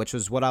Ohtani, which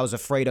was what I was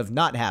afraid of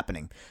not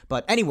happening.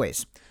 But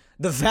anyways,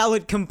 the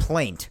valid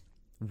complaint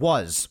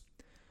was,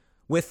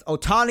 with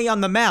Ohtani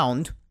on the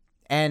mound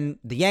and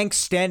the Yanks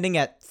standing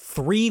at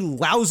 3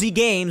 lousy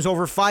games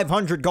over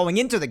 500 going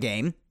into the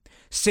game,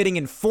 sitting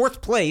in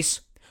 4th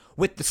place,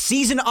 with the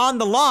season on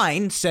the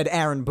line, said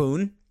Aaron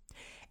Boone,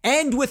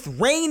 and with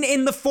rain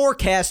in the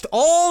forecast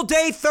all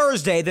day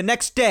Thursday the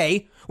next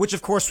day, which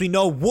of course we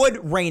know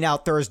would rain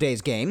out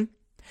Thursday's game,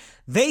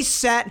 they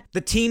sat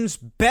the team's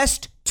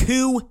best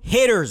 2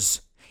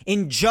 hitters,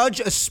 in Judge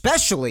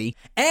especially,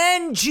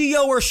 and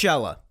Gio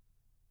Urshela.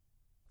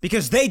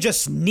 Because they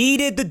just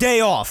needed the day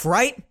off,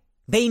 right?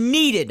 They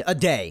needed a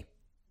day.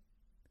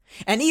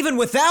 And even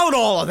without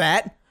all of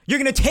that, you're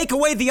going to take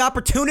away the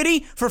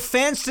opportunity for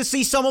fans to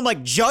see someone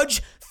like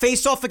Judge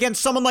face off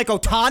against someone like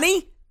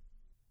Ohtani?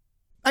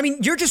 I mean,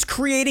 you're just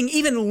creating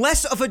even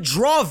less of a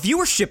draw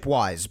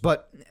viewership-wise,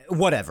 but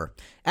whatever.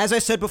 As I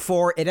said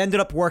before, it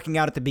ended up working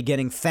out at the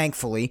beginning,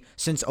 thankfully,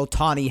 since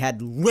Ohtani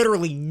had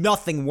literally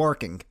nothing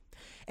working.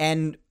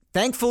 And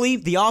thankfully,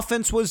 the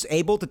offense was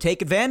able to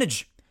take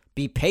advantage,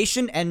 be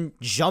patient, and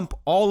jump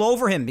all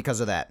over him because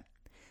of that.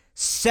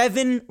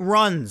 7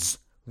 runs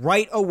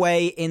right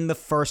away in the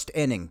first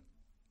inning.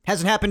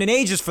 Hasn't happened in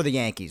ages for the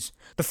Yankees.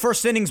 The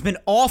first inning's been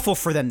awful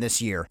for them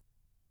this year.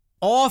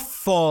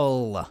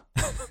 Awful.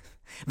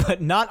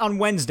 But not on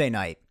Wednesday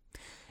night.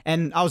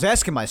 And I was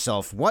asking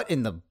myself, what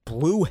in the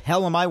blue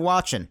hell am I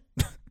watching?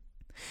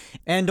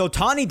 And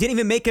Ohtani didn't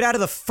even make it out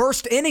of the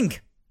first inning.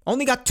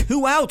 Only got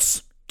 2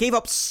 outs. Gave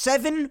up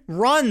 7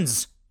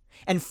 runs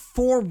and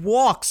 4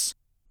 walks.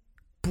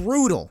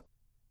 Brutal.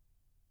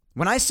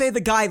 When I say the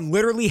guy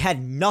literally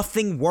had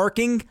nothing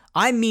working,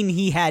 I mean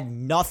he had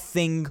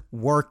nothing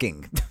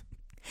working.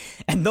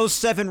 And those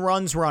 7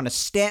 runs were on a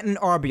Stanton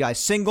RBI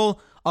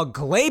single, a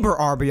Glaber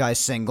RBI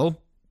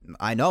single.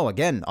 I know,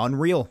 again,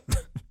 unreal.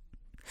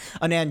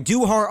 An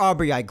Andujar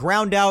RBI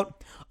ground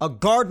out, a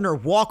Gardner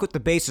walk with the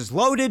bases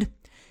loaded,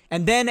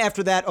 and then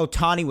after that,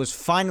 Ohtani was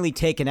finally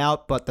taken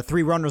out, but the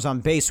 3 runners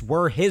on base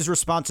were his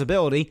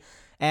responsibility,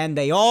 and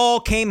they all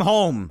came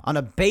home on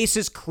a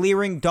bases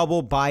clearing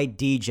double by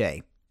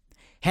DJ.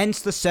 Hence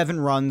the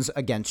 7 runs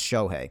against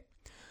Shohei.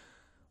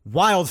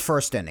 Wild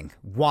first inning.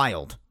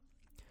 Wild.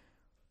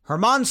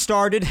 Herman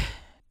started,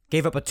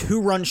 gave up a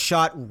 2-run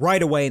shot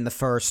right away in the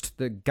first.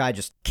 The guy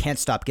just can't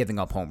stop giving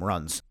up home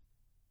runs.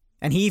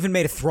 And he even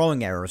made a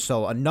throwing error,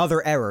 so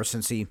another error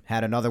since he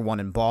had another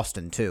one in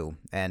Boston too.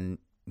 And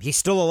he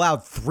still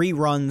allowed 3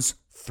 runs,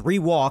 3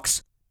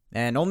 walks,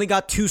 and only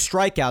got 2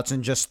 strikeouts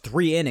in just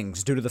 3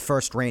 innings due to the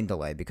first rain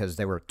delay because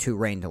there were 2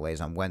 rain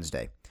delays on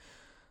Wednesday.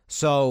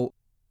 So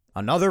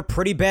another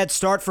pretty bad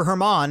start for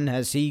Herman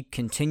as he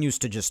continues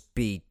to just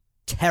be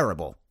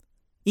terrible,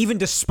 even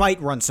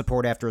despite run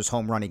support after his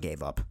home run he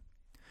gave up.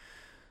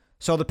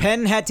 So the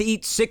pen had to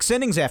eat 6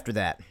 innings after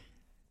that.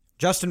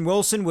 Justin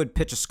Wilson would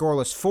pitch a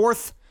scoreless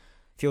 4th.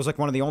 Feels like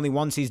one of the only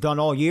ones he's done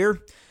all year.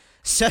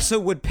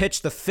 Sessa would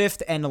pitch the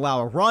 5th and allow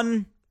a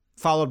run,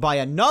 followed by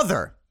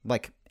another,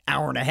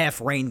 hour-and-a-half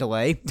rain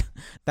delay.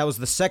 That was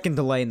the second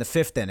delay in the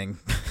 5th inning.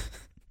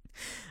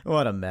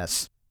 What a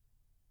mess.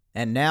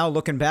 And now,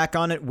 looking back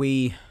on it,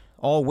 we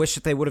all wish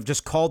that they would have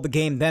just called the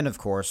game then, of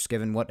course,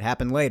 given what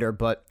happened later.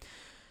 But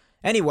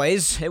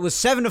anyways, it was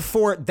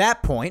 7-4 at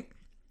that point.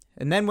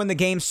 And then when the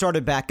game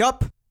started back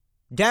up,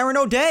 Darren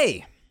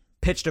O'Day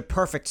pitched a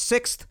perfect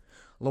 6th.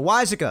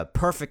 Loaisiga,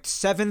 perfect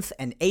 7th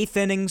and 8th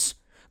innings.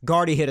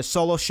 Gardy hit a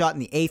solo shot in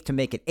the 8th to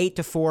make it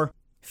 8-4.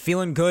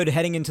 Feeling good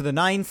heading into the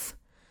 9th.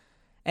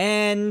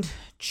 And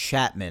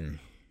Chapman.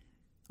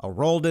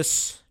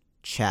 Aroldis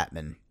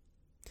Chapman.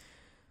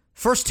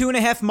 First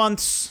 2.5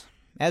 months,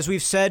 as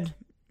we've said,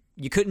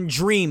 you couldn't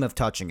dream of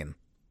touching him.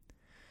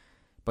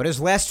 But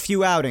his last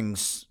few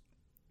outings,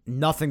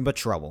 nothing but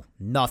trouble.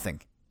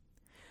 Nothing.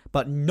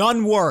 But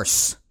none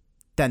worse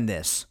than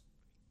this.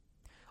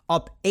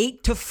 Up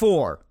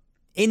 8-4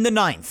 in the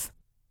 9th.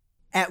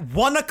 At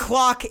 1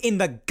 o'clock in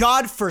the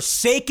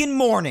godforsaken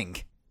morning,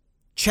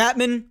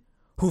 Chapman,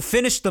 who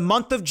finished the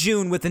month of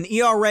June with an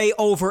ERA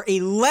over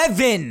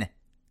 11,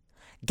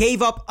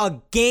 gave up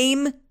a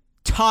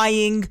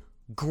game-tying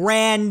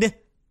grand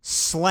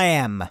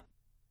slam.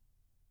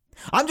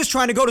 I'm just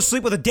trying to go to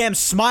sleep with a damn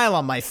smile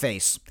on my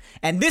face.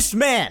 And this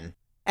man,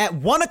 at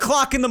 1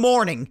 o'clock in the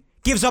morning,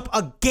 gives up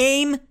a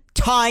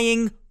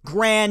game-tying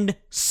grand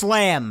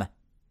slam.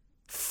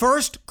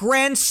 First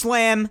grand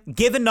slam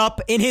given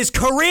up in his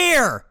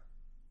career.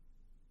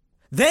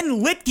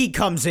 Then Litke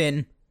comes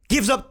in,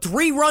 gives up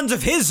 3 runs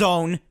of his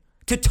own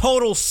to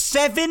total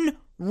 7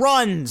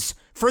 runs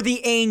for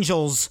the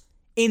Angels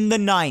in the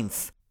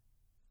 9th.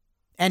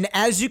 And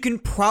as you can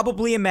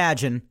probably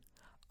imagine,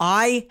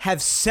 I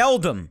have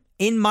seldom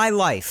in my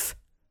life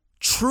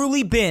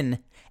truly been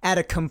at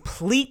a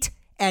complete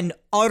and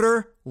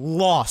utter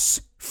loss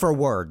for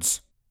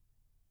words.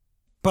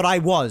 But I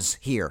was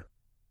here.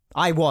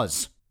 I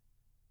was.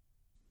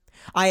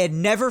 I had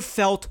never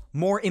felt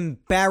more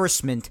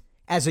embarrassment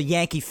as a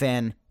Yankee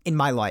fan in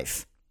my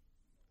life.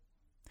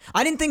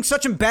 I didn't think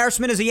such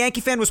embarrassment as a Yankee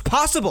fan was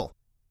possible.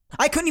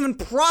 I couldn't even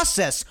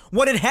process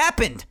what had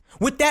happened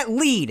with that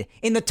lead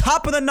in the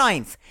top of the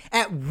ninth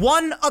at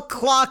 1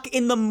 o'clock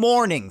in the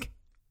morning.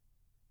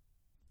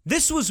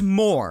 This was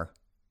more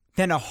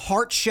than a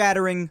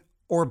heart-shattering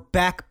or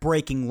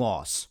back-breaking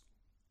loss.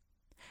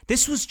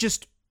 This was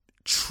just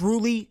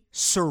truly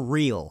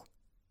surreal.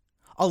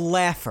 A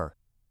laugher.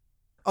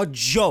 A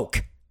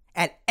joke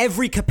at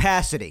every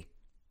capacity.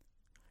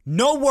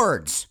 No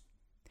words.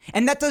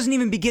 And that doesn't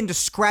even begin to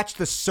scratch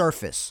the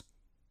surface.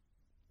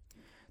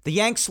 The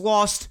Yanks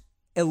lost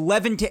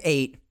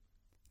 11-8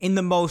 in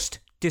the most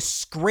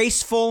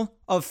disgraceful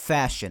of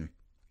fashion.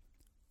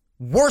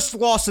 Worst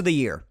loss of the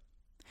year.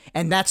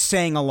 And that's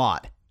saying a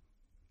lot.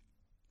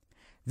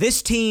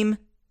 This team,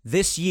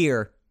 this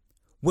year,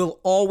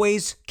 will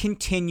always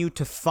continue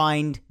to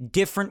find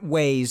different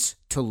ways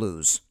to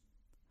lose.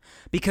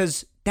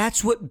 Because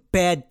that's what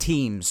bad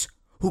teams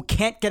who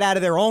can't get out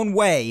of their own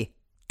way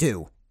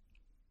do.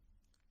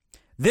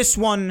 This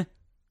one,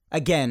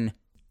 again,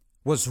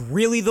 was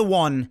really the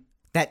one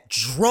that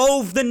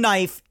drove the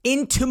knife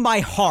into my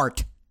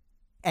heart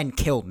and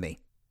killed me.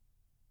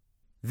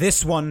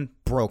 This one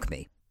broke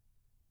me.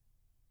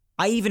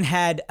 I even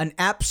had an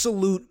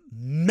absolute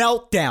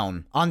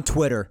meltdown on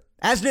Twitter,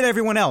 as did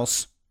everyone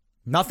else.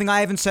 Nothing I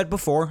haven't said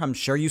before, I'm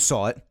sure you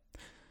saw it.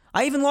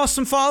 I even lost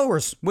some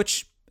followers,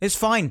 which is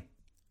fine.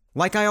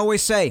 Like I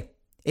always say,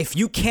 if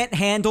you can't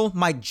handle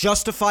my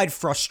justified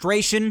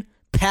frustration,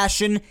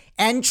 passion,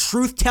 and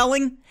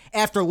truth-telling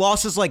after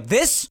losses like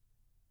this,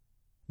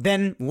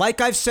 then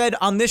like I've said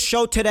on this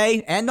show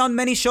today and on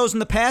many shows in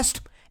the past,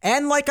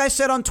 and like I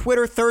said on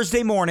Twitter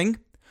Thursday morning,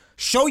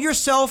 show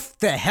yourself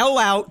the hell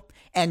out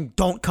and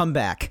don't come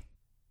back.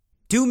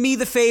 Do me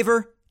the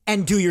favor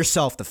and do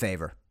yourself the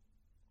favor.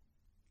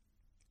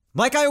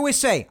 Like I always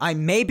say, I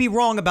may be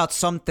wrong about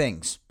some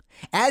things,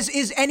 as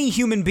is any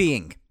human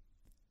being.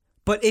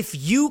 But if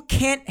you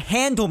can't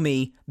handle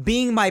me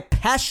being my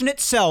passionate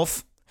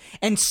self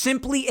and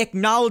simply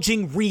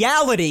acknowledging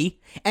reality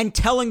and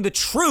telling the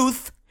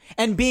truth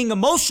and being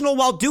emotional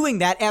while doing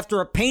that after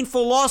a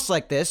painful loss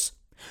like this,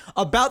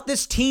 about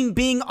this team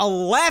being a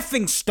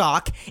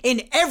laughingstock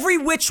in every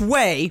which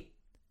way,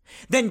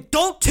 then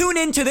don't tune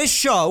into this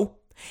show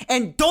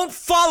and don't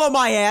follow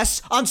my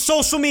ass on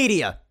social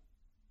media.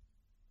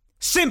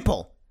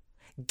 Simple.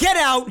 Get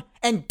out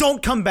and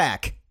don't come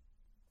back.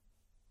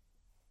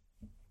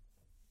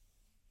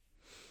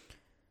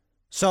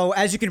 So,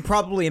 as you can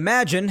probably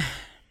imagine,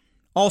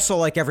 also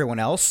like everyone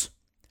else,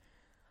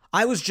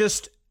 I was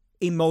just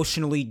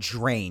emotionally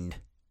drained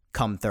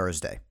come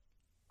Thursday.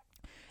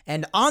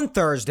 And on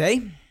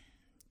Thursday,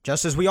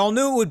 just as we all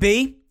knew it would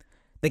be,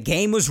 the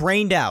game was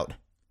rained out.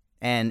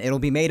 And it'll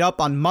be made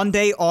up on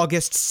Monday,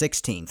 August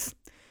 16th.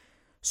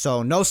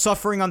 So no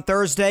suffering on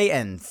Thursday,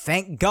 and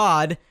thank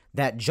God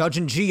that Judge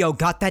and Gio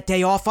got that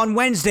day off on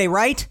Wednesday,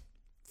 right?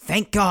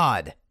 Thank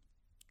God.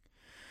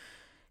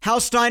 Hal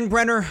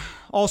Steinbrenner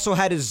also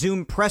had a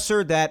Zoom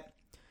presser that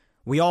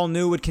we all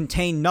knew would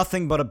contain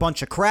nothing but a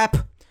bunch of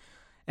crap,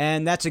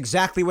 and that's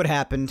exactly what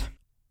happened.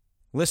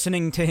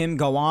 Listening to him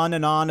go on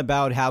and on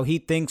about how he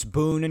thinks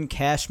Boone and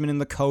Cashman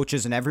and the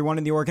coaches and everyone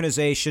in the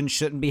organization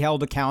shouldn't be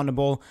held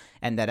accountable,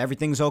 and that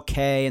everything's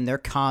okay and they're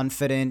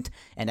confident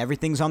and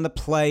everything's on the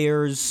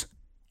players,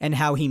 and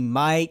how he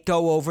might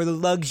go over the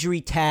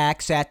luxury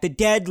tax at the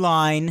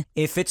deadline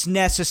if it's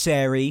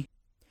necessary.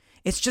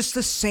 It's just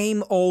the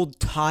same old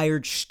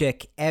tired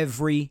shtick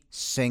every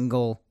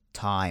single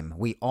time.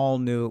 We all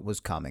knew it was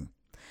coming.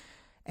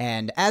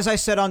 And as I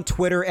said on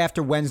Twitter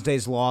after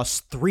Wednesday's loss,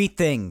 3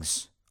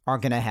 things are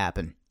going to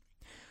happen.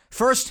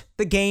 First,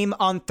 the game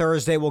on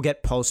Thursday will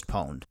get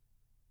postponed.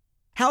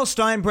 Hal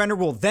Steinbrenner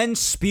will then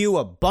spew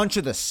a bunch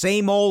of the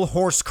same old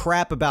horse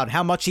crap about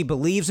how much he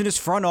believes in his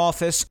front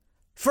office,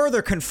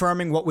 further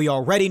confirming what we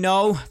already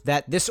know,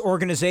 that this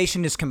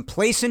organization is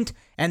complacent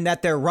and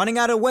that they're running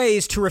out of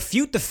ways to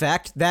refute the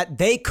fact that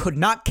they could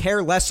not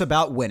care less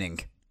about winning.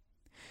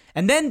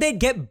 And then they'd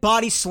get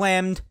body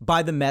slammed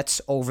by the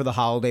Mets over the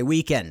holiday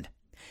weekend.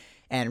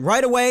 And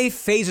right away,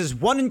 phases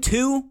 1 and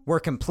 2 were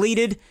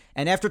completed,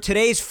 and after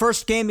today's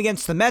first game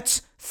against the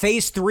Mets,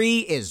 phase 3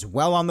 is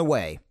well on the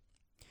way.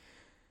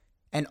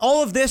 And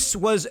all of this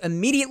was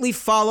immediately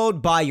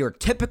followed by your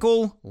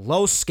typical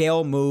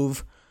low-scale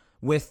move,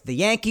 with the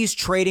Yankees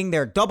trading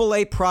their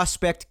Double-A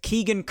prospect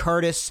Keegan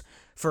Curtis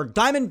for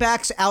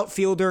Diamondbacks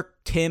outfielder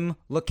Tim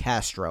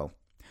LeCastro,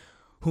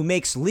 who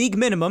makes league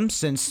minimum,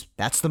 since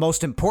that's the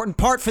most important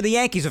part for the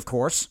Yankees, of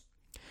course.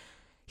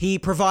 He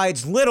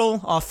provides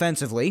little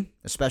offensively,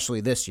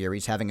 especially this year.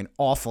 He's having an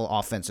awful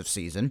offensive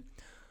season.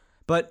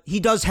 But he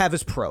does have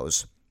his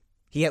pros.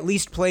 He at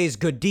least plays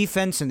good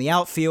defense in the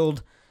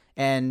outfield,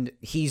 and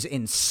he's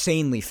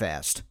insanely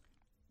fast.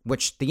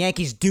 which the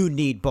Yankees do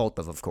need both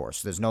of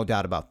course. There's no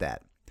doubt about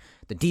that.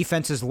 The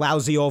defense is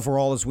lousy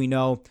overall, as we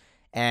know,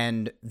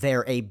 and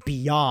they're a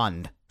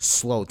beyond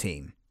slow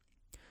team.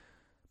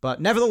 But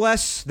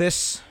nevertheless,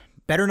 this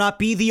better not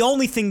be the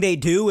only thing they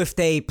do if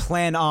they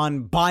plan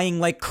on buying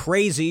like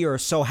crazy, or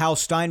so Hal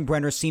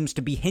Steinbrenner seems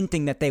to be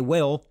hinting that they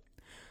will.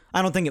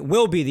 I don't think it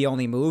will be the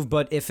only move,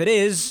 but if it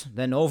is,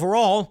 then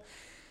overall,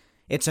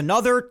 it's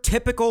another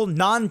typical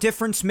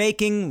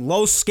non-difference-making,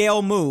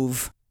 low-scale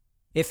move,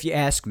 if you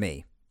ask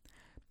me.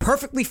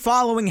 Perfectly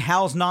following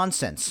Hal's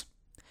nonsense.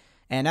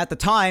 And at the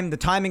time, the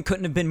timing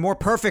couldn't have been more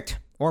perfect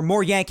or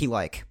more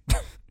Yankee-like.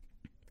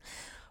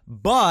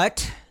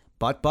 But,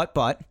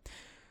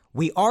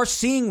 we are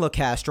seeing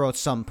LeCastro at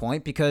some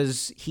point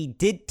because he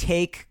did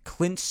take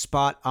Clint's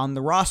spot on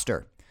the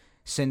roster,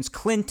 since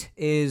Clint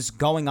is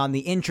going on the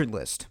injured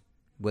list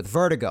with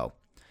vertigo.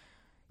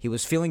 He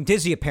was feeling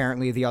dizzy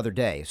apparently the other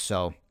day,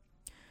 so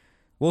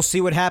we'll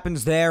see what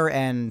happens there.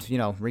 And,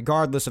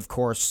 regardless, of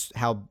course,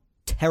 how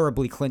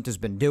terribly Clint has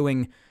been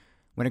doing,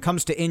 when it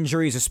comes to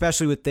injuries,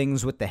 especially with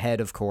things with the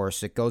head, of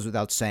course, it goes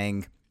without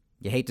saying,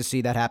 you hate to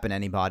see that happen to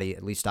anybody.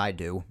 At least I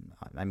do.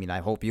 I mean,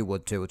 I hope you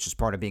would too. It's just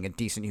part of being a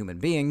decent human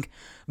being.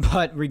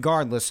 But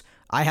regardless,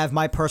 I have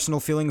my personal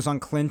feelings on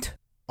Clint,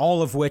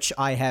 all of which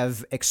I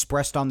have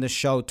expressed on this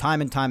show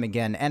time and time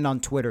again, and on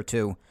Twitter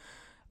too.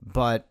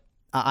 But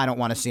I don't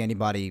want to see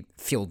anybody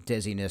feel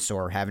dizziness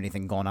or have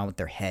anything going on with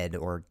their head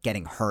or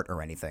getting hurt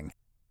or anything.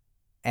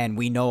 And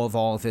we know of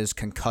all of his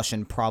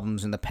concussion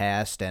problems in the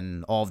past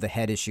and all of the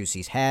head issues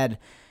he's had.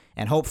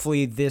 And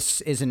hopefully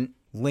this isn't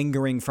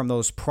lingering from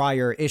those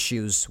prior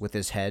issues with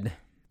his head.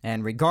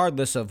 And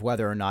regardless of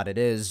whether or not it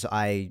is,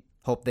 I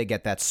hope they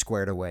get that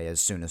squared away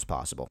as soon as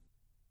possible.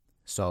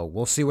 So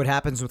we'll see what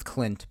happens with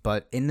Clint.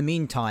 But in the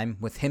meantime,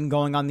 with him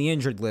going on the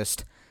injured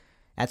list,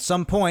 at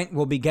some point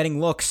we'll be getting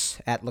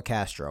looks at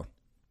LeCastro.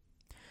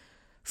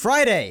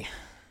 Friday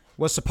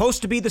was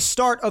supposed to be the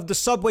start of the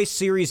Subway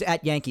Series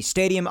at Yankee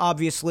Stadium,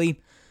 obviously.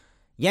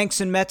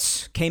 Yanks and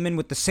Mets came in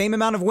with the same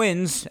amount of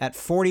wins at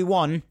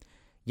 41.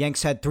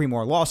 Yanks had 3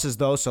 more losses,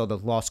 though, so the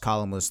loss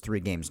column was 3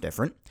 games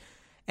different.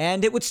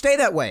 And it would stay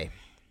that way,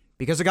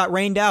 because it got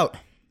rained out.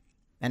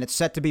 And it's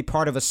set to be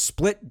part of a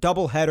split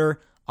doubleheader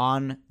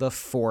on the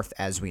 4th,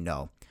 as we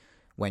know,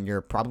 when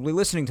you're probably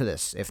listening to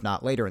this, if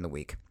not later in the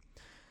week.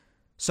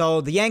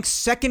 So the Yanks'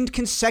 second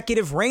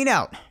consecutive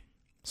rainout.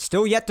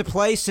 Still yet to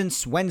play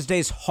since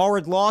Wednesday's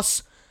horrid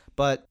loss,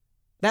 but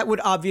that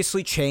would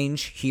obviously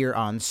change here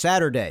on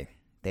Saturday.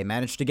 They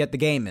managed to get the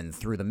game in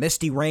through the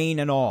misty rain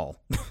and all.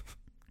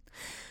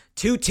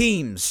 2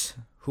 teams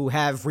who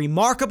have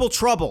remarkable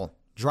trouble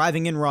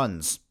driving in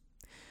runs.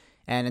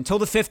 And until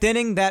the 5th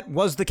inning, that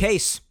was the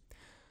case.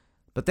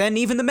 But then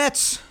even the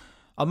Mets,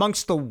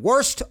 amongst the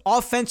worst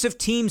offensive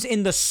teams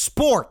in the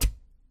sport,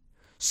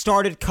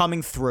 started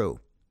coming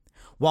through,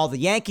 while the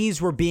Yankees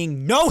were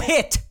being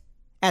no-hit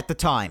at the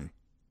time.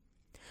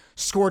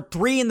 Scored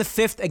 3 in the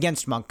 5th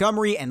against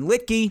Montgomery and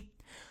Litke,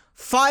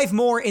 5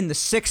 more in the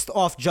 6th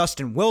off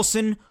Justin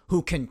Wilson,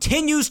 who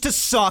continues to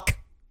suck.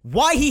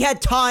 Why he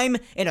had time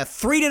in a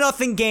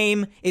 3-0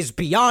 game is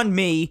beyond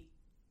me.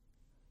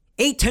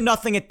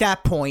 8-0 at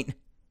that point.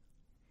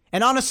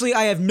 And honestly,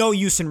 I have no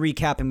use in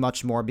recapping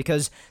much more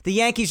because the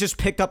Yankees just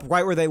picked up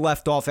right where they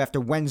left off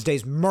after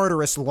Wednesday's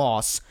murderous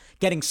loss,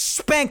 getting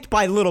spanked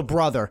by little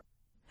brother,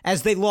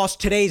 as they lost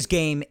today's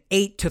game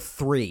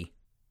 8-3.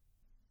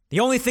 The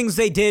only things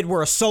they did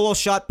were a solo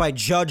shot by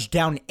Judge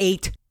down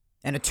 8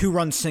 and a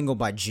 2-run single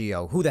by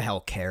Gio. Who the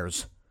hell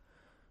cares?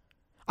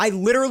 I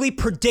literally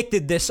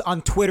predicted this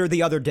on Twitter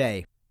the other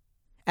day,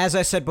 as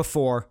I said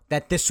before,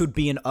 that this would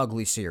be an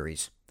ugly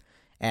series.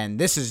 And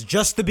this is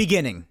just the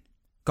beginning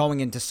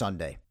going into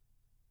Sunday.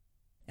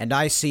 And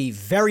I see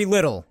very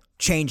little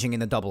changing in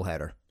the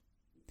doubleheader.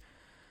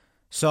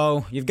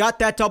 So you've got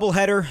that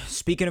doubleheader.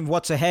 Speaking of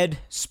what's ahead,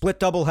 split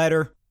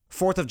doubleheader,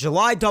 4th of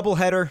July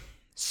doubleheader,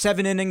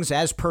 7 innings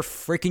as per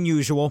freaking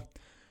usual.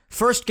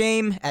 First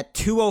game at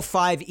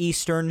 2:05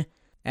 Eastern,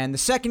 and the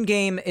second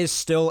game is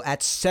still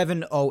at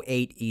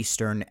 7:08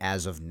 Eastern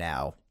as of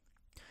now.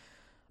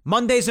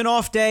 Monday's an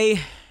off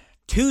day.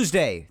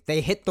 Tuesday,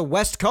 they hit the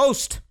West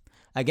Coast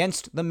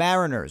against the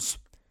Mariners.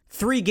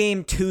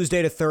 3-game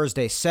Tuesday to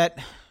Thursday set.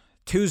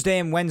 Tuesday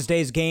and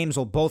Wednesday's games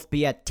will both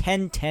be at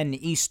 10:10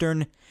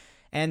 Eastern,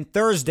 and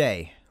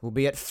Thursday will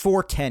be at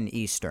 4:10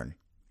 Eastern.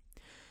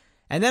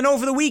 And then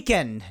over the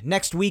weekend,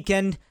 next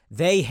weekend,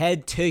 they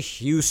head to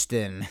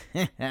Houston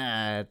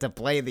to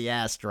play the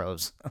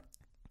Astros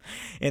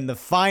in the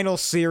final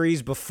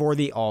series before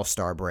the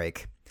All-Star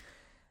break.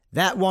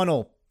 That one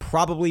will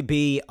probably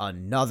be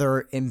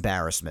another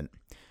embarrassment.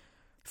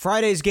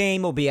 Friday's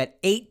game will be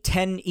at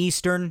 8:10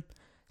 Eastern,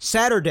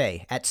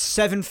 Saturday at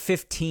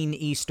 7:15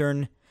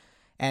 Eastern,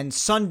 and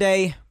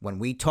Sunday, when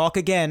we talk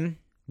again,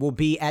 will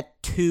be at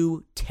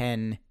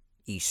 2:10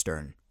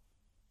 Eastern.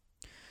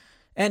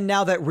 And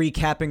now that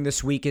recapping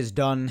this week is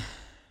done,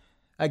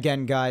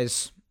 again,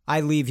 guys,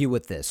 I leave you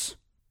with this.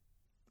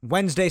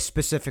 Wednesday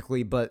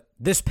specifically, but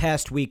this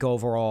past week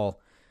overall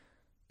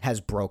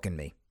has broken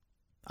me.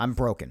 I'm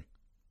broken.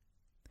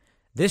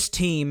 This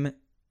team,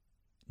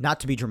 not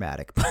to be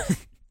dramatic,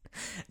 but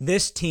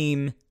this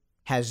team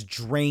has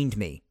drained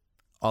me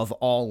of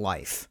all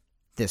life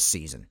this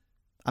season.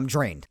 I'm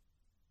drained.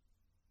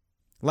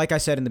 Like I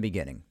said in the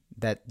beginning,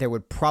 that there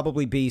would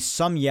probably be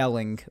some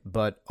yelling,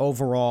 but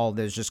overall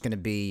there's just going to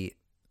be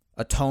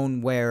a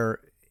tone where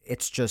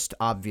it's just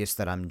obvious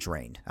that I'm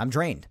drained. I'm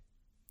drained.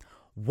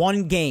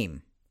 One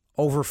game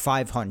over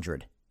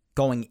 500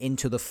 going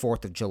into the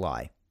 4th of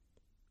July.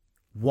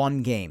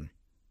 One game.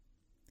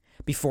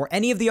 Before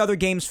any of the other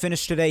games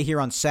finish today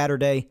here on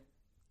Saturday,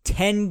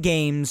 10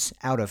 games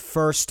out of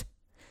first,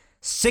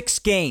 6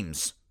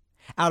 games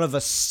out of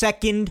a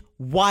second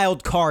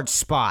wild card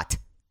spot.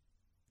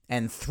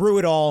 And through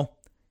it all,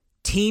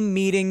 team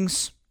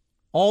meetings,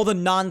 all the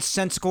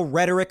nonsensical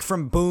rhetoric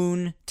from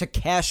Boone to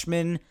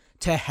Cashman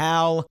to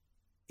Hal,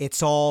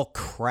 it's all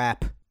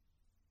crap.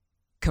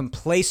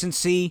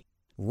 Complacency,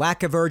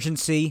 lack of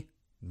urgency,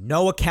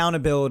 no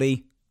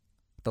accountability,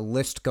 the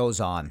list goes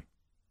on.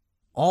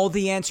 All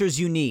the answers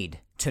you need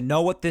to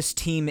know what this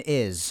team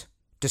is,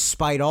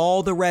 despite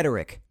all the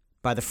rhetoric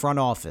by the front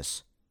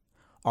office,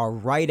 are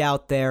right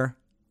out there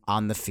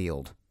on the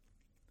field.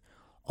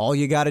 All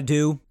you got to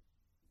do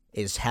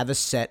is have a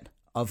set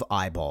of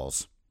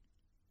eyeballs.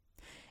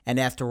 And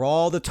after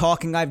all the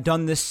talking I've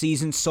done this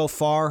season so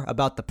far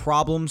about the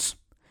problems,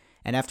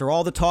 and after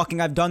all the talking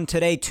I've done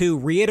today too,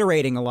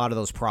 reiterating a lot of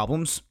those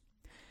problems,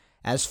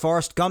 as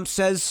Forrest Gump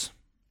says,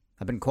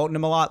 I've been quoting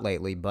him a lot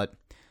lately, but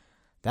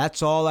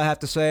that's all I have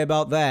to say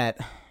about that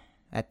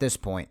at this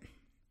point.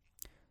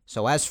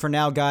 So as for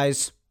now,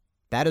 guys,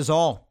 that is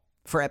all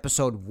for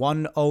episode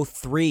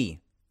 103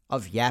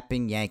 of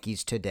Yapping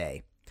Yankees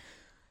Today.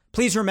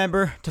 Please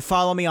remember to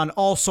follow me on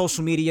all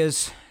social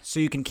medias so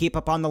you can keep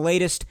up on the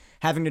latest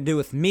having to do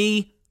with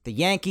me, the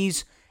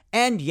Yankees,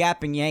 and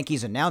Yapping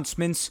Yankees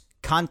announcements,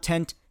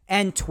 content,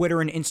 and Twitter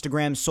and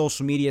Instagram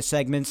social media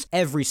segments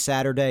every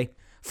Saturday.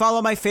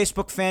 Follow my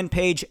Facebook fan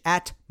page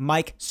at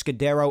Mike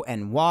Scudero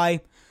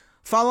NY.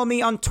 Follow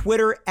me on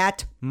Twitter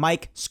at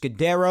Mike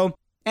Scudero.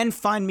 And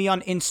find me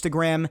on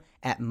Instagram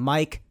at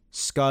Mike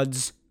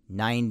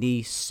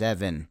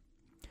Scuds97.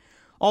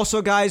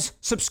 Also, guys,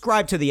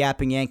 subscribe to the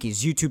Yapping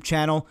Yankees YouTube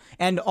channel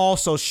and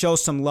also show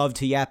some love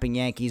to Yapping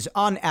Yankees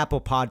on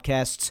Apple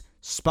Podcasts,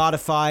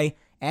 Spotify,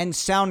 and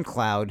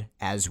SoundCloud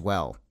as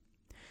well.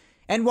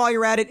 And while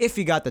you're at it, if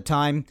you got the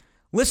time,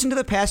 listen to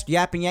the past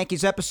Yapping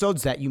Yankees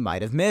episodes that you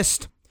might have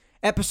missed.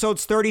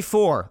 Episodes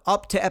 34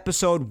 up to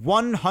episode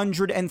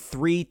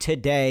 103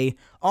 today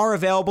are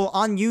available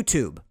on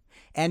YouTube.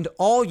 And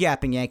all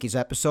Yapping Yankees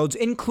episodes,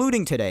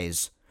 including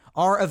today's,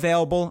 are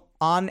available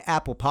on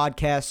Apple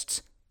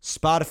Podcasts,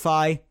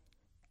 Spotify,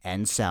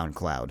 and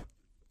SoundCloud.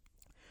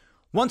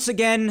 Once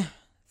again,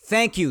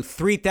 thank you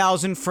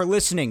 3,000 for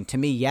listening to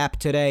me yap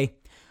today.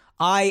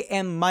 I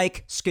am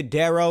Mike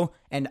Scudero,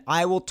 and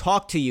I will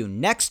talk to you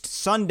next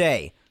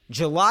Sunday,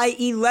 July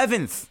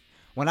 11th,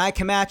 when I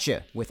come at you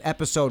with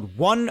episode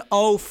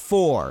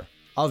 104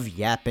 of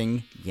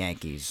Yapping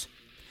Yankees.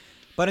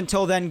 But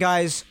until then,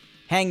 guys,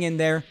 hang in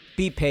there,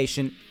 be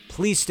patient,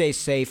 please stay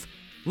safe,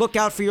 look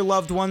out for your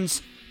loved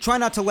ones, try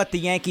not to let the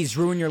Yankees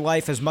ruin your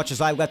life as much as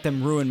I let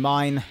them ruin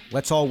mine.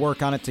 Let's all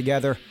work on it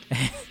together.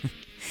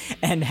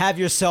 And have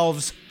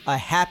yourselves a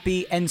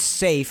happy and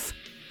safe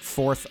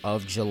 4th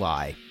of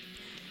July.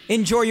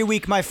 Enjoy your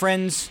week, my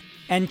friends,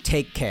 and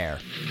take care.